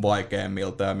tuntuu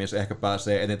vaikeimmilta ja missä ehkä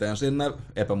pääsee eniten sinne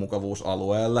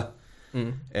epämukavuusalueelle.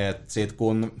 Et sit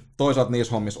kun toisaalta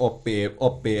niissä hommissa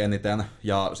oppii eniten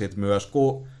ja sit myös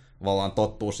kun tavallaan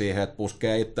tottuu siihen, että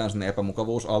puskee itseään sinne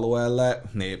epämukavuusalueelle,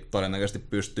 niin todennäköisesti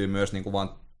pystyy myös niin kuin vaan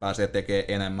pääsee tekemään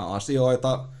enemmän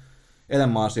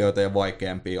asioita ja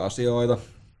vaikeampia asioita.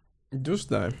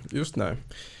 Just näin.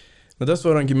 No tässä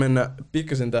voidaankin mennä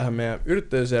pikkasen tähän meidän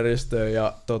yrittäjyysjärjestöön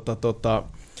ja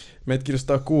meitä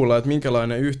kiinnostaa kuulla, että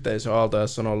minkälainen yhteisö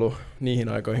Aaltoes on ollut niihin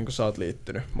aikoihin, kun sä oot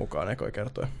liittynyt mukaan ekoja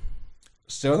kertoja.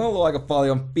 Se on ollut aika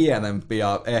paljon pienempi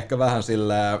ja ehkä vähän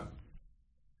silleen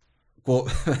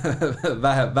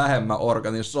vähemmän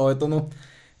organisoitunut.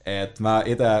 Et mä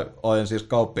itse olin siis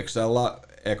kauppiksella,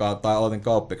 aloitin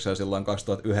kauppiksella silloin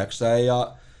 2009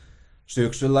 ja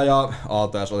syksyllä ja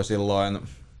Aaltoes oli silloin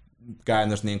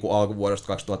käännös niin kuin alkuvuodesta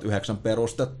 2009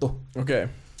 perustettu. Okei.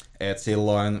 Et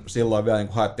silloin vielä niin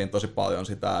kuin haettiin tosi paljon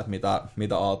sitä, että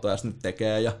mitä Aaltoes nyt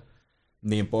tekee ja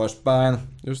niin poispäin.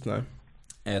 Just näin.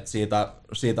 Et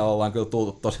siitä ollaan kyllä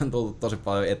tultu tosi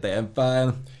paljon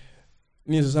eteenpäin.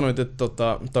 Niin sä sanoit, että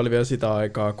tää oli vielä sitä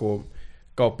aikaa, kun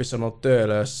kauppis on ollut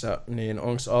Töölössä, niin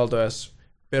onko Aaltoes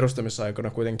perustamisaikana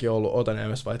kuitenkin ollut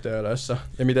Otaniemessä vai Töölössä?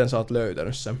 Ja miten sä oot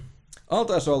löytänyt sen?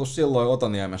 Aaltoes on ollut silloin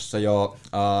Otaniemessä jo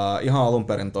ihan alun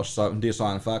perin tuossa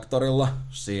Design Factorylla,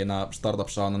 siinä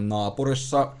Startup-saunan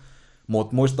naapurissa,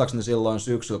 mutta muistaakseni silloin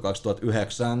syksyllä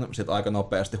 2009 sit aika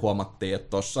nopeasti huomattiin, että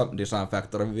tuossa Design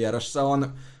Factoryn vieressä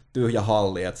on tyhjä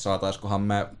halli, että saataiskohan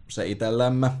me se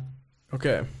itsellemme.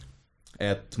 Okei.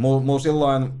 Et mulla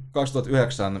silloin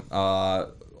 2009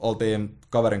 oltiin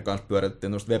kaverin kanssa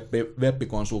pyöritettiin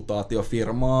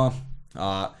web-konsultaatiofirmaa.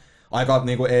 aika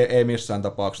niin kuin, ei missään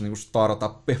tapauksessa niin kuin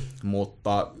startuppi,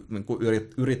 mutta niin kuin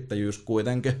yrittäjyys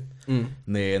kuitenkin.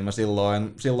 Niin mä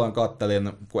silloin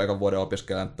kattelin, kun ekan vuoden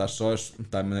opiskelijan, että tässä olisi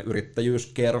tämmöinen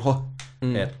yrittäjyyskerho,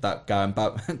 että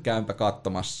käympä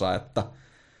katsomassa, että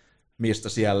mistä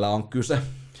siellä on kyse.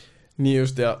 Niin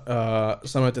just, ja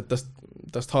sanoit, että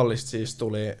tästä hallista siis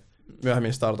tuli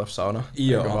myöhemmin startup-sauna.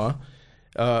 Joo.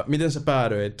 Miten sä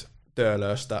päädyit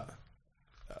Töölöstä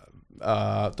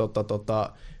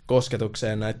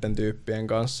kosketukseen näiden tyyppien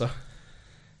kanssa?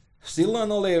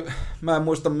 Silloin oli, mä en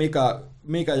muista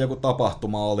mikä joku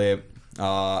tapahtuma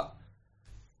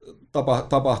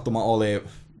oli,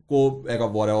 kun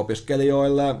ekan vuoden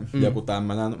opiskelijoille joku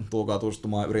tämmönen, tulkaa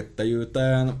tutustumaan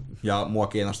yrittäjyyteen, ja mua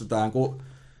kiinnosti tämän kun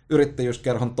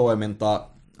yrittäjyyskerhon toiminta,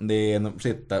 niin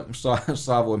sitten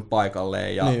saavuin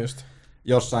paikalle, ja niin just.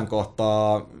 jossain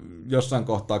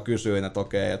kohtaa kysyin, että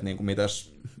okei, että niinku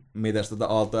mites tätä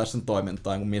Aaltoesen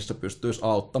toimintaa, niin missä pystyisi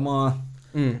auttamaan.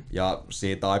 Ja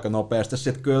siitä aika nopeasti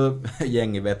sitten kyllä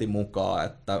jengi veti mukaan,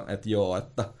 että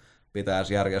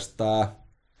pitäisi järjestää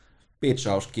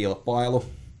pitchauskilpailu.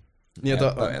 Niin,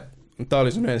 tämä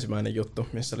oli sun ensimmäinen juttu,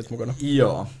 missä olit mukana?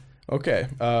 Joo. Okei.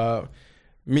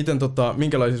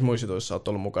 Minkälaisissa muissa jutuissa olet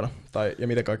ollut mukana? Ja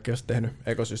mitä kaikkea olet tehnyt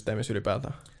ekosysteemissä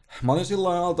ylipäätään? Mä olin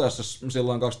silloin Aaltoessa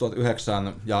silloin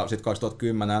 2009 ja sitten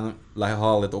 2010 lähdin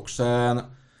hallitukseen.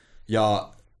 Ja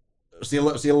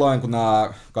silloin kun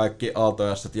nämä kaikki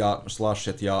Aaltoeset ja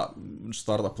Slushit ja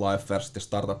Startup Lifersit ja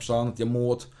Startup Saunat ja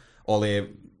muut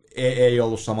ei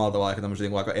ollut samalla tavalla ehkä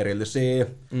tämmöisiä aika erillisiä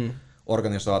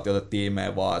organisaatioita,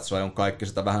 tiimejä, vaan että se on kaikki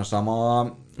sitä vähän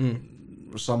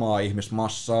samaa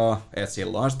ihmismassaa. Et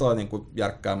silloin sitä oli niin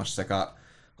järkkäämässä sekä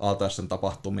Aaltoesen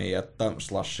tapahtumia, että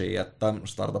Slushia, että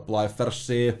Startup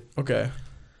Lifersia. Okei.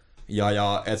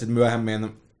 Ja et sit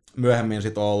myöhemmin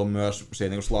sit on ollut myös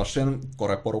siinä niin Slushin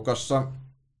koreporukassa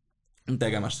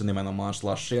tekemässä nimenomaan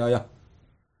Slushia ja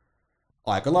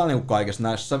aika lailla niin kaikissa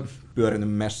näissä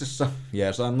pyörinyt messissä,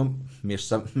 jeesannut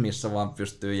missä vaan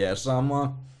pystyy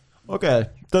jeesaamaan. Okei,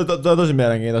 tosi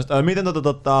mielenkiintoista. Miten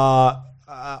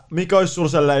mikä olisi sulla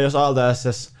sellainen, jos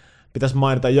Aaltoesessa pitäisi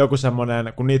mainita joku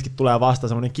semmoinen, kun niitäkin tulee vastaan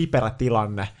semmoinen kiperä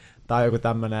tilanne tai joku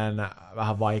tämmöinen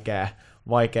vähän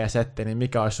vaikea setti, niin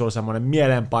mikä olisi sulla semmoinen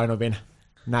mieleenpainuvin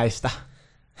näistä?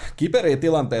 Kiperiä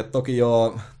tilanteet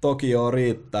toki jo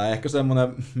riittää. Ehkä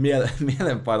semmoinen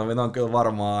mieleenpainuvin on kyllä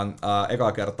varmaan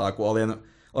eka kertaa, kun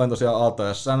olin tosiaan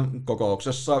Aaltoessen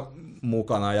kokouksessa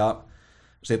mukana ja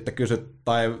sitten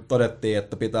todettiin,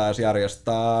 että pitäisi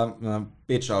järjestää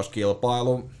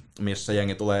pitchauskilpailu, missä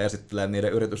jengi tulee esittelemään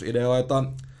niiden yritysideoita.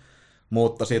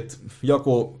 Mutta sitten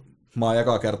mä oon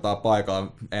ekaa kertaa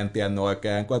paikalla, en tiennyt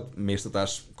oikein, että mistä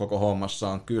tässä koko hommassa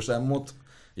on kyse, mutta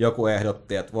joku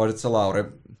ehdotti, että voisit sä Lauri,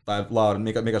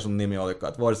 mikä sun nimi olikaan,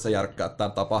 että voisit sä järkkää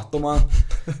tämän tapahtuman.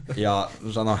 Ja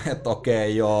sanoin, että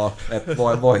okei, joo, että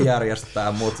voi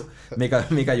järjestää, mutta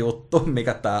mikä juttu,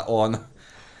 mikä tää on.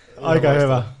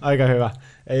 Aika hyvä.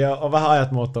 Ei ole vähän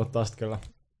ajat muuttunut tosta kyllä.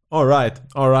 Alright.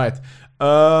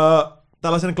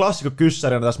 Tällaisen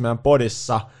klassikko-kyssäri tässä meidän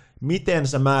podissa. Miten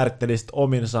sä määrittelisit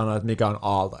omin sanoin, että mikä on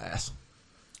Aaltoes?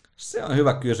 Se on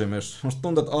hyvä kysymys. Musta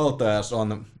tuntuu, että Aaltoes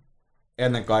on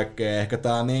ennen kaikkea ehkä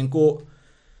tää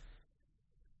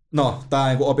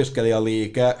tää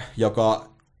opiskelijaliike, joka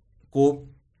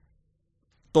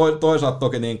toisaalta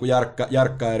toki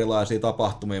järkkää erilaisia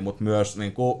tapahtumia, mutta myös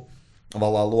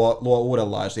tavallaan luo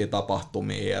uudenlaisia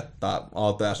tapahtumia, että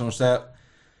Aaltoes on se,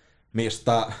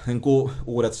 mistä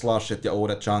uudet Slushit ja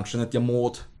uudet Junctionit ja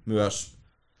muut myös,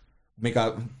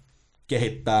 mikä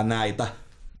kehittää näitä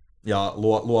ja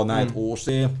luo näitä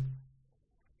uusia.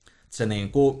 Se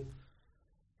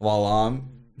tavallaan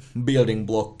building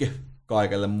blocki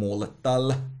kaikelle muulle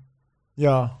tälle.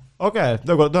 Joo, okei.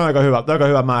 Tuo on aika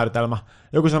hyvä määritelmä.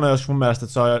 Joku sanoi joskus mun mielestä,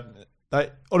 että se on,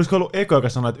 tai olisiko ollut Eko, joka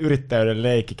sanoi, että yrittäjyyden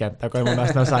leikkikenttä, joka mun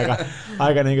mielestä olisi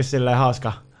aika niin kuin silleen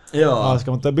hauska,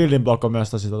 mutta tuo building block on myös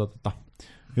tosi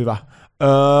hyvä.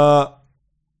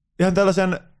 Ihan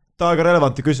tällaisen, tämä on aika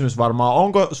relevantti kysymys varmaan,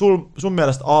 onko sun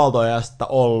mielestä Aaltoesta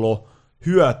ollut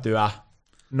hyötyä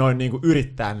noin niin kuin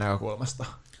yrittäjän näkökulmasta?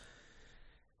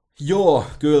 Joo,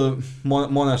 kyllä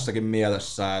monessakin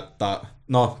mielessä, että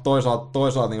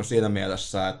toisaalta niin kuin siinä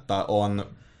mielessä, että on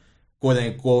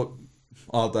kuitenkin kun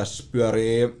Aaltoessa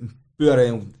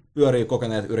pyörii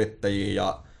kokeneet yrittäjiä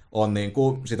ja on niin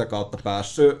kuin sitä kautta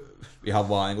päässyt ihan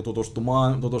vaan niin kuin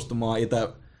tutustumaan itse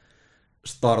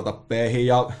startuppeihin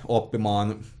ja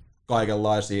oppimaan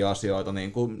kaikenlaisia asioita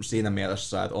niin kuin siinä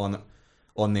mielessä, että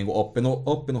on niin kuin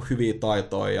oppinut hyviä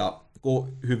taitoja ja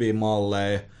hyviä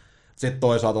malleja. Sitten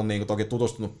toisaalta on niinku toki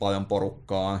tutustunut paljon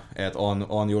porukkaan, että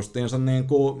on justiinsa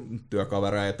niinku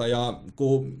työkavereita ja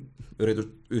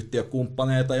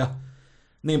yhtiökumppaneita ja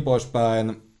niin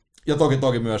poispäin. Ja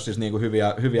toki myös siis niinku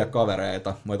hyviä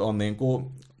kavereita, mutta on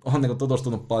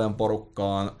tutustunut paljon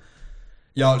porukkaan.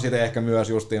 Ja sitten ehkä myös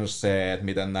justiin se, että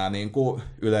miten nämä niinku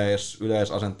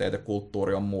yleisasenteet ja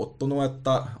kulttuuri on muuttunut,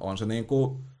 että on se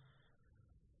niinku,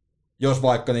 jos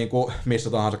vaikka niinku missä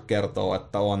tahansa kertoo,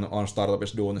 että on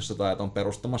startupissa duunissa tai että on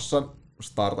perustamassa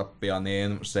startuppia,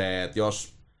 niin se, että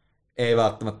jos ei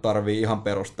välttämättä tarvii ihan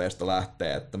perusteista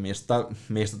lähteä, että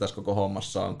mistä tässä koko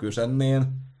hommassa on kyse, niin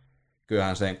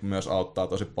kyllähän se myös auttaa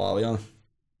tosi paljon.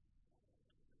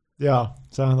 Joo,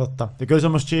 se on totta. Ja kyllä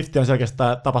semmoista shiftiä on selkeästi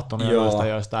tapahtunut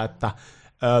joista, että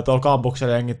tuolla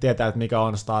kampuksella jengi tietää, että mikä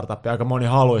on startup, ja aika moni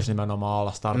haluaisi nimenomaan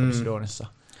olla startupissa duunissa.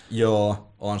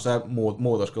 Joo, on se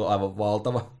muutos kyllä aivan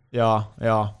valtava. Joo,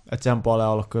 että sen puolella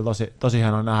on ollut kyllä tosi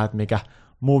hienoa nähdä, että mikä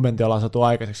movementti ollaan saatu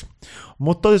aikaiseksi.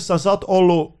 Mutta tosissaan sä oot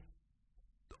ollut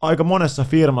aika monessa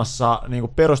firmassa niin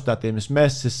perustajatiimissä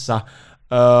messissä,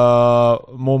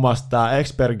 muun muassa tämä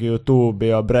Experg,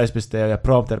 Tubio, Brace.io ja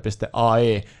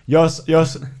Prompter.ai,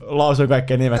 jos lausuin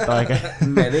kaikkien nimet oikein.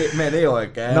 meni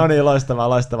oikein. No niin,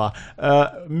 loistavaa.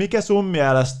 Mikä sun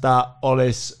mielestä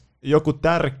olisi joku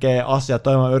tärkeä asia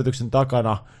toimivan yrityksen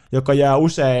takana, joka jää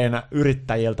usein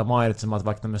yrittäjiltä mainitsemaan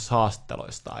vaikka tämmöisissä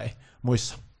haastatteluissa tai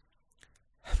muissa?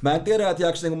 Mä en tiedä, että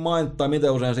jääkö se niinku mainittaa,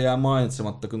 miten usein se jää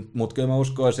mainitsematta, mutta kyllä mä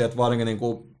uskoisin, että varsinkin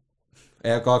niinku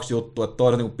kaksi juttua, että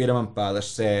toinen niin pidemmän päälle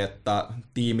se, että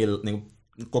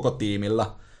koko tiimillä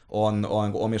on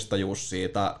niin omistajuus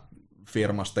siitä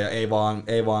firmasta ja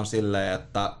ei vaan silleen,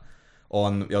 että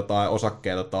on jotain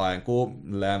osakkeita tai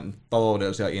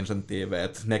taloudellisia insentiivejä,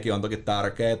 nekin on toki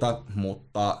tärkeitä,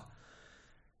 mutta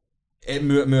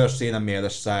myös siinä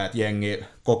mielessä, että jengi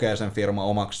kokee sen firman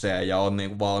omakseen ja on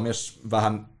niin valmis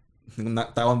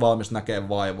on valmis näkemään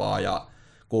vaivaa ja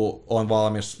kun on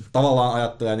valmis, tavallaan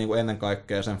ajattelee niin kuin ennen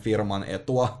kaikkea sen firman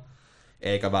etua,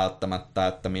 eikä välttämättä,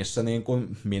 että missä niin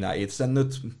kuin minä itse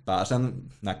nyt pääsen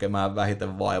näkemään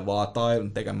vähiten vaivaa tai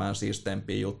tekemään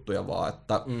siisteempiä juttuja, vaan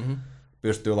että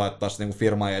pystyy laittamaan niin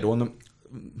kuin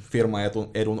firman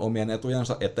edun omien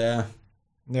etujensa eteen.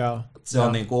 Se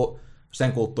on niin kuin,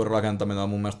 sen kulttuurin rakentaminen on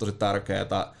mun mielestä tosi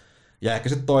tärkeää. Ja ehkä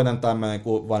sitten toinen tämmöinen, niin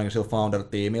kuin varsinkin sillä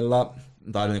founder-tiimillä,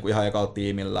 tai niin kuin ihan ekalla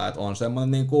tiimillä, että on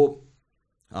semmoinen niin kuin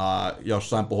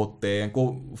jossain puhuttiin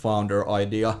founder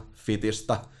idea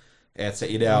fitistä, että se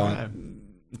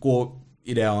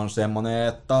idea on semmoinen,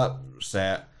 että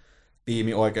se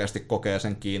tiimi oikeasti kokee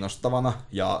sen kiinnostavana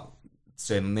ja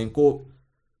sen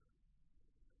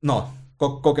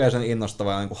kokee sen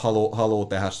innostavana ja haluaa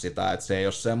tehdä sitä, että se ei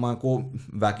ole semmoinen kuin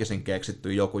väkisin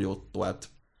keksitty joku juttu, että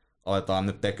aletaan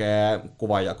nyt tekee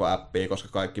kuvanjakoäppiä, koska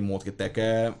kaikki muutkin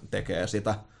tekee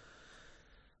sitä,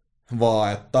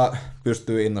 vaan että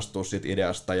pystyy innostumaan siitä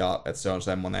ideasta ja että se on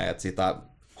semmoinen, että sitä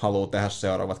haluaa tehdä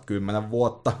seuraavat 10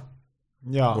 vuotta,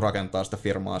 kun rakentaa sitä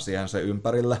firmaa siihen sen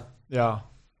ympärille. Joo,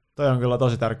 toi on kyllä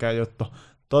tosi tärkeä juttu.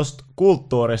 Tuosta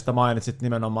kulttuurista mainitsit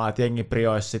nimenomaan, että jengi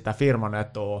prioisi sitä firman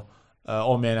etua,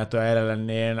 omien etuja edelleen,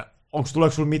 niin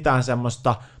tuleeko sulla mitään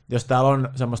semmoista, jos täällä on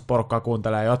semmoista porukkaa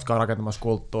kuuntelee, jotka on rakentamassa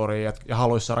kulttuuria ja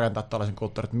haluaisi rakentaa tällaisen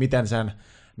kulttuurin, että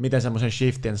miten semmoisen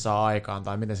shiftin saa aikaan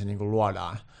tai miten se niinku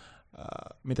luodaan?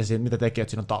 Mitä tekijät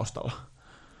siinä on taustalla?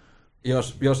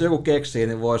 Jos joku keksii,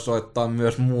 niin voi soittaa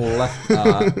myös mulle,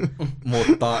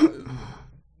 mutta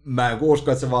mä en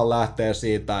usko, että se vaan lähtee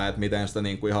siitä, että miten sitä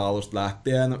niin kuin ihan alusta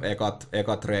lähtien,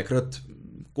 ekat rekryt,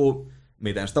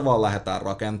 miten sitä vaan lähdetään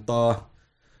rakentaa.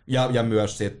 Ja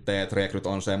myös sitten, että rekryt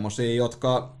on semmosia,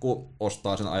 jotka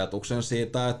ostaa sen ajatuksen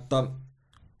siitä, että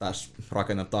tässä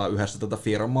rakennetaan yhdessä tätä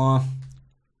firmaa.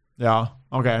 Joo,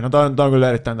 okei. No toi on kyllä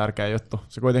erittäin tärkeä juttu.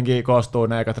 Se kuitenkin koostuu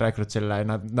ne ekat rekryt silleen,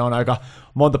 ne on aika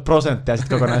monta prosenttia sit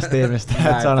kokonaisesta tiimistä,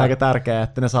 että se on aika tärkeää,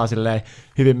 että ne saa silleen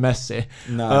hyvin messiä.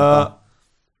 Sä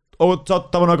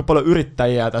oot tavannut aika paljon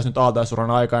yrittäjiä tässä nyt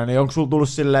Aaltoes-uran aikana, niin onko sulla tullut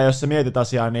silleen, jos sä mietit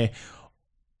asiaa, niin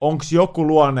onko joku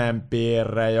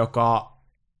luonneenpiirre, joka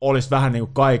olisi vähän niin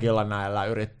kuin kaikilla näillä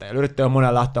yrittäjillä? Yrittäjillä on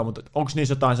monella lähtöä, mutta onko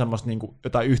niissä jotain semmoista niin kuin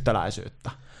jotain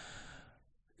yhtäläisyyttä?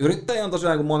 Yrittäjiä on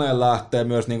tosiaan moneen lähtee,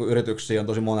 myös niin kuin yrityksiä on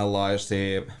tosi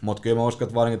monenlaisia, mutta kyllä mä uskon,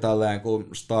 että varsinkin tälleen kuin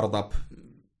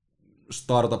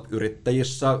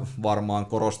startup-yrittäjissä varmaan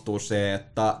korostuu se,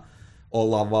 että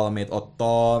ollaan valmiit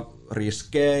ottaa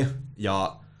riskejä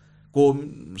ja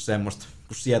semmoista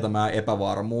sietämään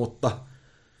epävarmuutta.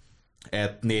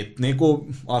 Että niitä niinku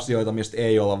asioita, mistä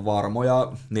ei olla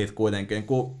varmoja, niitä kuitenkin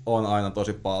on aina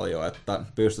tosi paljon, että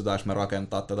pystytäänkö me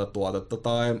rakentamaan tätä tuotetta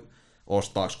tai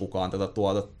ostaako kukaan tätä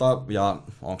tuotetta ja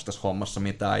onko tässä hommassa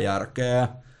mitään järkeä.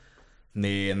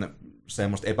 niin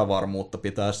semmoista epävarmuutta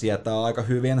pitää sietää aika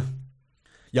hyvin.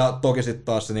 Ja toki sitten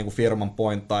taas se niinku firman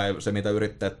point tai se, mitä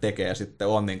yrittäjät tekee sitten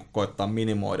on niinku koittaa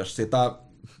minimoida sitä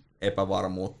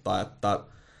epävarmuutta, että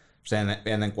sen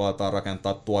ennen kuin aletaan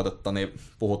rakentaa tuotetta, niin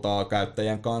puhutaan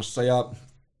käyttäjien kanssa ja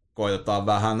koitetaan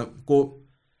vähän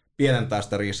pienentää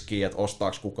sitä riskiä, että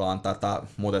ostaako kukaan tätä,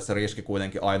 mutta se riski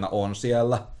kuitenkin aina on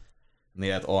siellä,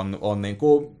 niin että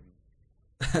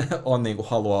on niinku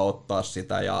haluaa ottaa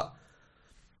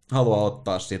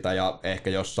sitä ja ehkä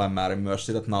jossain määrin myös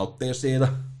sitä, että nauttii siitä.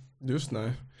 Just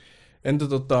näin. Entä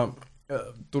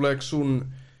tuleeko sun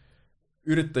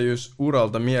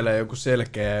yrittäjyysuralta mieleen joku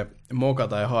selkeä moka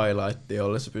tai highlight,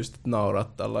 jolle sä pystyt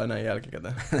nauraa tällainen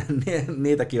jälkikäteen?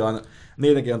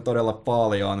 niitäkin on todella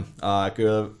paljon.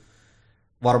 Kyllä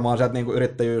varmaan sieltä niinku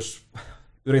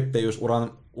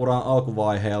yrittäjyysuran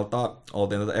alkuvaiheelta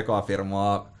oltiin tätä ekaa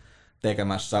firmaa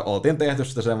tekemässä. Oltiin tehty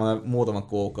sitä semmoinen muutama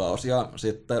kuukausi ja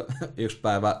sitten yksi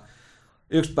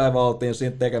päivä oltiin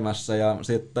siinä tekemässä ja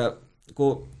sitten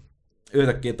kun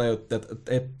yhtäkkiä tajuttiin,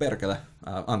 että ei perkele,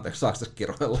 anteeksi, saako tässä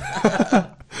kiroilla?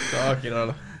 Saa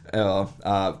kiroilla. Joo,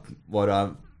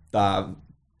 voidaan tää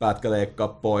pätkä leikkaa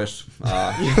pois.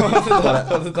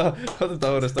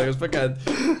 Otetaan uudestaan, jos mä käyn.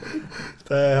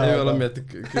 Ei olla miettinyt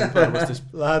kyllä varmasti.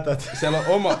 Lähetät. Siellä on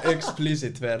oma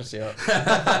explicit-versio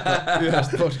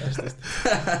yhdestä podcastista.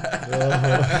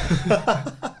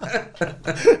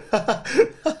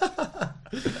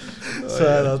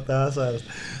 Säädöltä.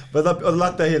 Ota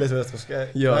lähteä hiilisyydestä, koska ei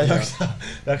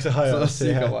jaksa hajota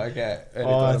siihen. Se on sikavaikea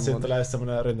editoida. Sitten tulee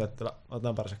semmonen ryntettelyä.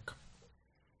 Otetaan pari sekkaa.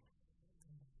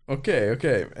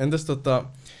 Okei. Entäs nyt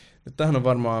tähän on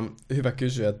varmaan hyvä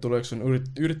kysyä, että tuleeko sun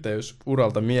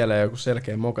yrittäjyysuralta mieleen joku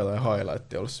selkeä moka tai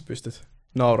highlight, jolle sä pystyt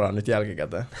nauraamaan nyt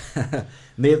jälkikäteen?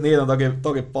 Niitä on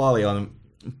toki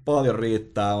paljon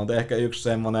riittää, mutta ehkä yksi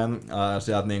semmonen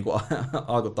sieltä niinku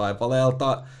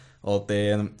alkutaipaleelta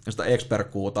oltiin sitä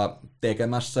Expert-kuuta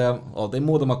tekemässä ja oltiin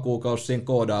muutama kuukausi siinä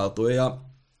koodailtu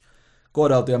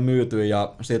ja myyty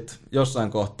ja sitten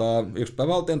jossain kohtaa yksi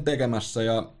päivä oltiin tekemässä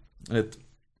ja nyt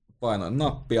painoin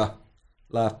nappia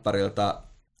läppäriltä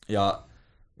ja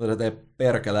ei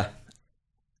perkele,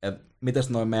 että mites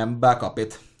noin meidän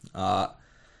backupit.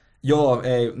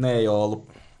 Ne ei ole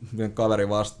ollut, kaveri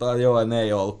vastaan, ne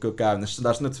ei ole ollut kyllä käynnissä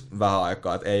tässä nyt vähän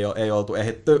aikaa, että ei oltu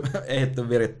ehditty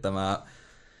virittämään.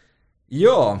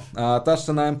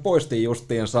 Tässä näin poistiin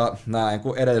justiinsa näin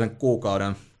kuin edellisen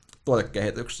kuukauden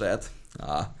tuotekehitykseet.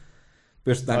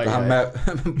 Pystytäänköhän me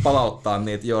palauttaa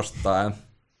niitä jostain.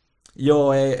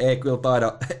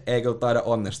 Ei kyllä taida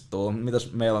onnistua.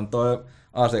 Mitäs meillä on toi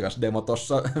asiakasdemo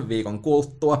tossa viikon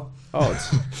kuluttua.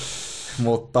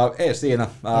 Mutta ei siinä.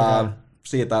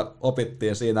 Siitä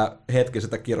opittiin, siinä hetki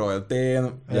sitä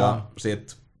kiroiltiin. Ja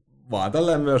sit vaan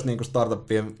tälleen myös niinku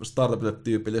startupille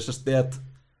tyypillisesti, että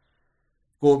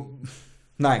kun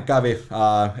näin kävi,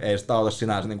 ei sitä ole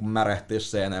sinänsä niinku märehtiä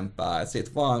se enempää.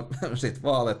 Sit vaan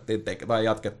alettiin tai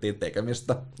jatkettiin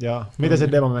tekemistä. Ja miten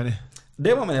se demo meni?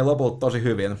 Demo meni lopulta tosi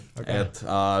hyvin. Okay.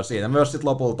 Siinä myös sit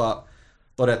lopulta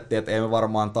todettiin, että ei me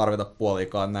varmaan tarvita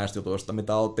puolikaan näistä jutuista,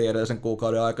 mitä oltiin edellisen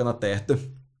kuukauden aikana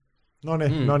tehty.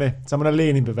 Noniin, semmoinen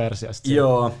liinimpi versio.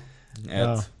 Joo,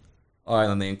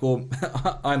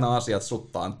 aina asiat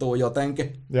suttaantuu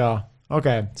jotenkin. Joo,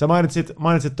 okei. Sä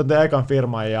mainitsit tuon ekan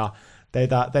firman ja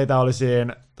teitä oli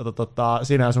siinä,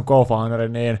 sinä ja sun co-founderi,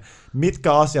 niin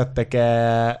mitkä asiat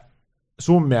tekee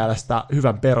sun mielestä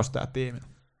hyvän perustajatiimin?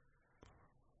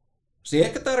 Siinä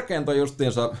ehkä tärkeintä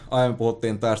justiinsa, aiemmin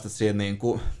puhuttiin tästä, että siinä niin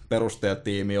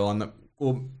perustajatiimi on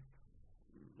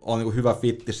niin kuin hyvä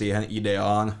fitti siihen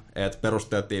ideaan, että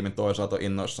perustajatiimi toisaalta on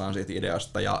innoissaan siitä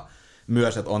ideasta ja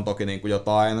myös, että on toki niin kuin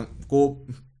jotain, kun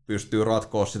pystyy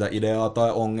ratkoa sitä ideaa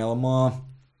tai ongelmaa.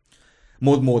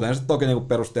 Mutta muuten sitten toki niin kuin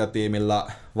perustajatiimillä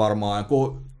varmaan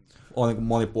kun on niin kuin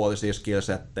monipuolisia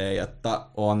skillsettejä, että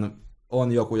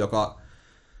on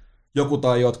joku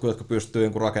tai jotkut, jotka pystyy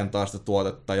niin kuin rakentamaan sitä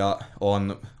tuotetta ja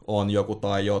on joku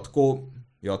tai jotkut,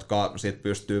 jotka sit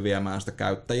pystyy viemään sitä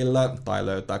käyttäjille tai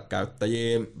löytää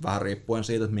käyttäjiä, vähän riippuen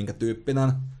siitä, että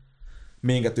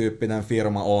minkä tyyppinen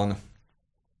firma on.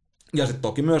 Ja sitten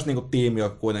toki myös niinku tiimi,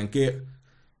 joka kuitenkin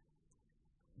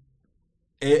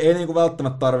ei niinku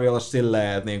välttämättä tarvitse olla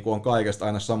silleen, että niinku on kaikesta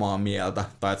aina samaa mieltä,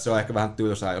 tai että se on ehkä vähän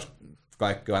tylsää, jos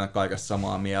kaikki on aina kaikesta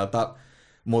samaa mieltä,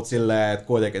 mutta silleen, että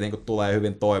kuitenkin niinku tulee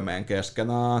hyvin toimeen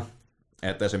keskenään.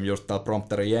 Että esimerkiksi just täällä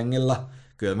Prompterin jengillä,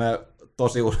 kyllä me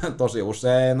tosi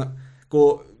usein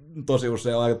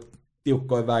on aika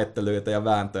tiukkoja väittelyitä ja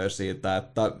vääntöjä siitä,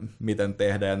 että miten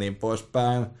tehdään ja niin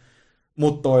poispäin.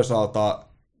 Mutta toisaalta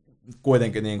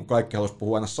kuitenkin niin kaikki haluaisi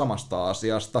puhua aina samasta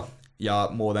asiasta. Ja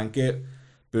muutenkin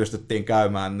pystyttiin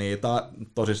käymään niitä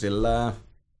tosi silleen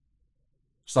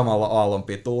samalla aallon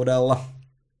pituudella.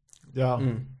 Joo,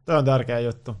 toi on tärkeä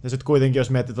juttu. Ja sitten kuitenkin, jos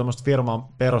miettii tuommoista firman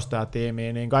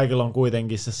perustajatiimiä, niin kaikilla on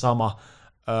kuitenkin se sama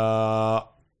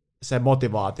se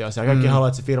motivaatio. Siellä kaikki haluaa,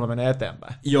 että se firma menee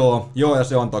eteenpäin. Joo, ja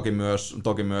se on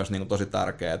toki myös niin kuin tosi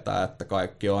tärkeää, että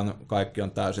kaikki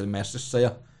on täysin messissä.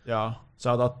 Joo, se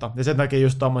on totta. Ja sen takia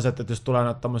just tommoset, että jos tulee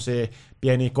noita tommosia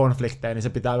pieniä konflikteja, niin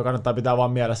se kannattaa pitää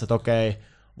vaan mielessä, että okei,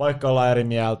 vaikka ollaan eri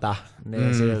mieltä,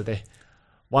 niin silti.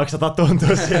 Vaikka saattaa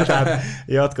tuntua siltä, että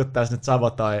jotkut tässä nyt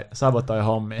sabotoi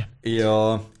hommia.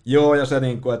 Joo, ja se,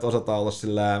 niin kuin, että osataan olla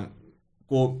silleen,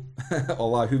 kun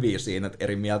ollaan hyviä siinä, että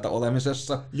eri mieltä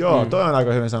olemisessa. Joo, toi on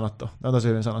aika hyvin sanottu. On tosi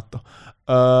hyvin sanottu.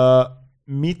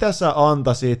 Mitä sä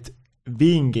antaisit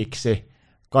vinkiksi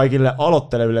kaikille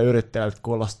aloitteleville yrittäjille,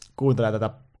 kuuntelee tätä?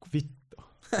 Vittu.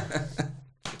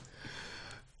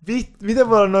 Miten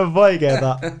voi olla noin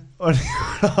vaikeeta on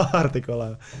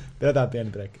artikuloida? Pidetään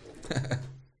pieni break.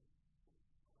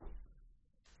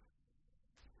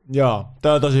 Joo,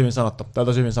 tää on tosi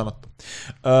hyvin sanottu.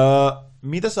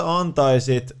 Mitä sä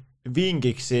antaisit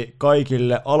vinkiksi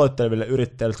kaikille aloitteleville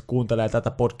yrittäjille, jotka kuuntelee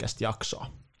tätä podcast-jaksoa?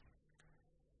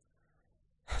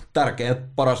 Tärkeä,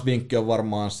 paras vinkki on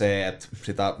varmaan se, että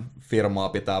sitä firmaa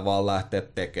pitää vaan lähteä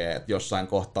tekemään. Että jossain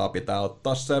kohtaa pitää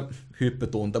ottaa se hyppy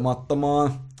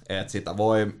tuntemattomaan. Että sitä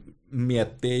voi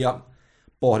miettiä ja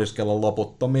pohdiskella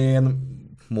loputtomiin,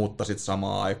 mutta sitten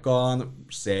samaan aikaan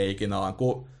se ei ikinä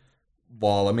ole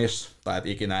valmis, tai että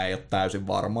ikinä ei ole täysin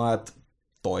varmaa, että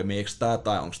toimiiko tämä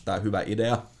tai onko tämä hyvä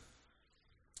idea.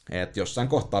 Että jossain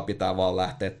kohtaa pitää vaan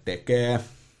lähteä tekemään.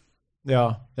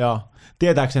 Joo.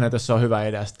 Tietääkseni, että jos se on hyvä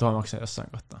idea, sitten huomaatko sen jossain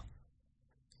kohtaa?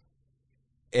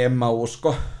 En mä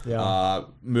usko.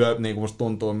 Niin kuin musta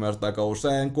tuntuu myös aika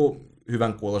usein, kun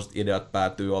hyvän kuuloiset ideat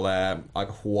päätyy olemaan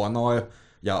aika huonoja,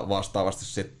 ja vastaavasti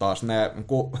sitten taas ne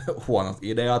huonot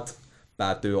ideat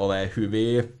päätyy olemaan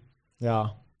hyviä. Joo,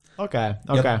 okei.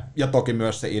 Ja toki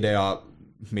myös se idea,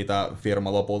 mitä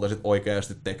firma lopulta sit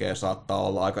oikeasti tekee, saattaa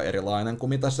olla aika erilainen kuin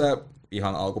mitä se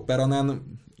ihan alkuperäinen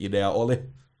idea oli.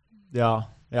 Joo.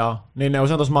 Niin ne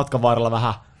usein tuossa matkan varrella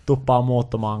vähän tuppaa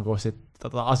muuttumaan, kun sit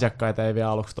asiakkaita ei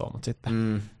vielä aluksi tuo, mutta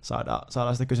sitten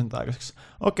saadaan sitä kysyntää aikaiseksi.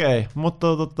 Okei, mutta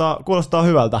kuulostaa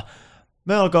hyvältä.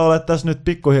 Me alkaa olla tässä nyt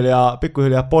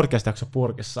pikkuhiljaa podcast-jakso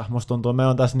purkissa. Musta tuntuu, että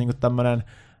meillä on tässä niinku tämmönen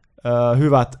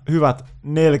hyvät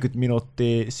 40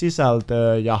 minuuttia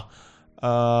sisältöä ja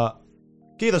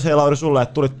kiitos Lauri sulle,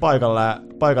 että tulit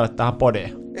paikalle tähän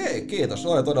podiin. Ei, kiitos.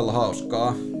 Oli todella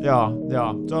hauskaa.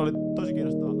 Joo. Se oli tosi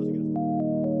kiinnostavaa.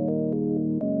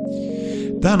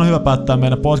 Tähän on hyvä päättää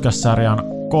meidän podcast-sarjan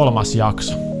 3.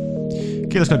 jakso.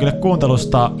 Kiitos kaikille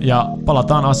kuuntelusta ja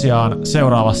palataan asiaan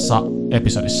seuraavassa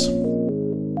episodissa.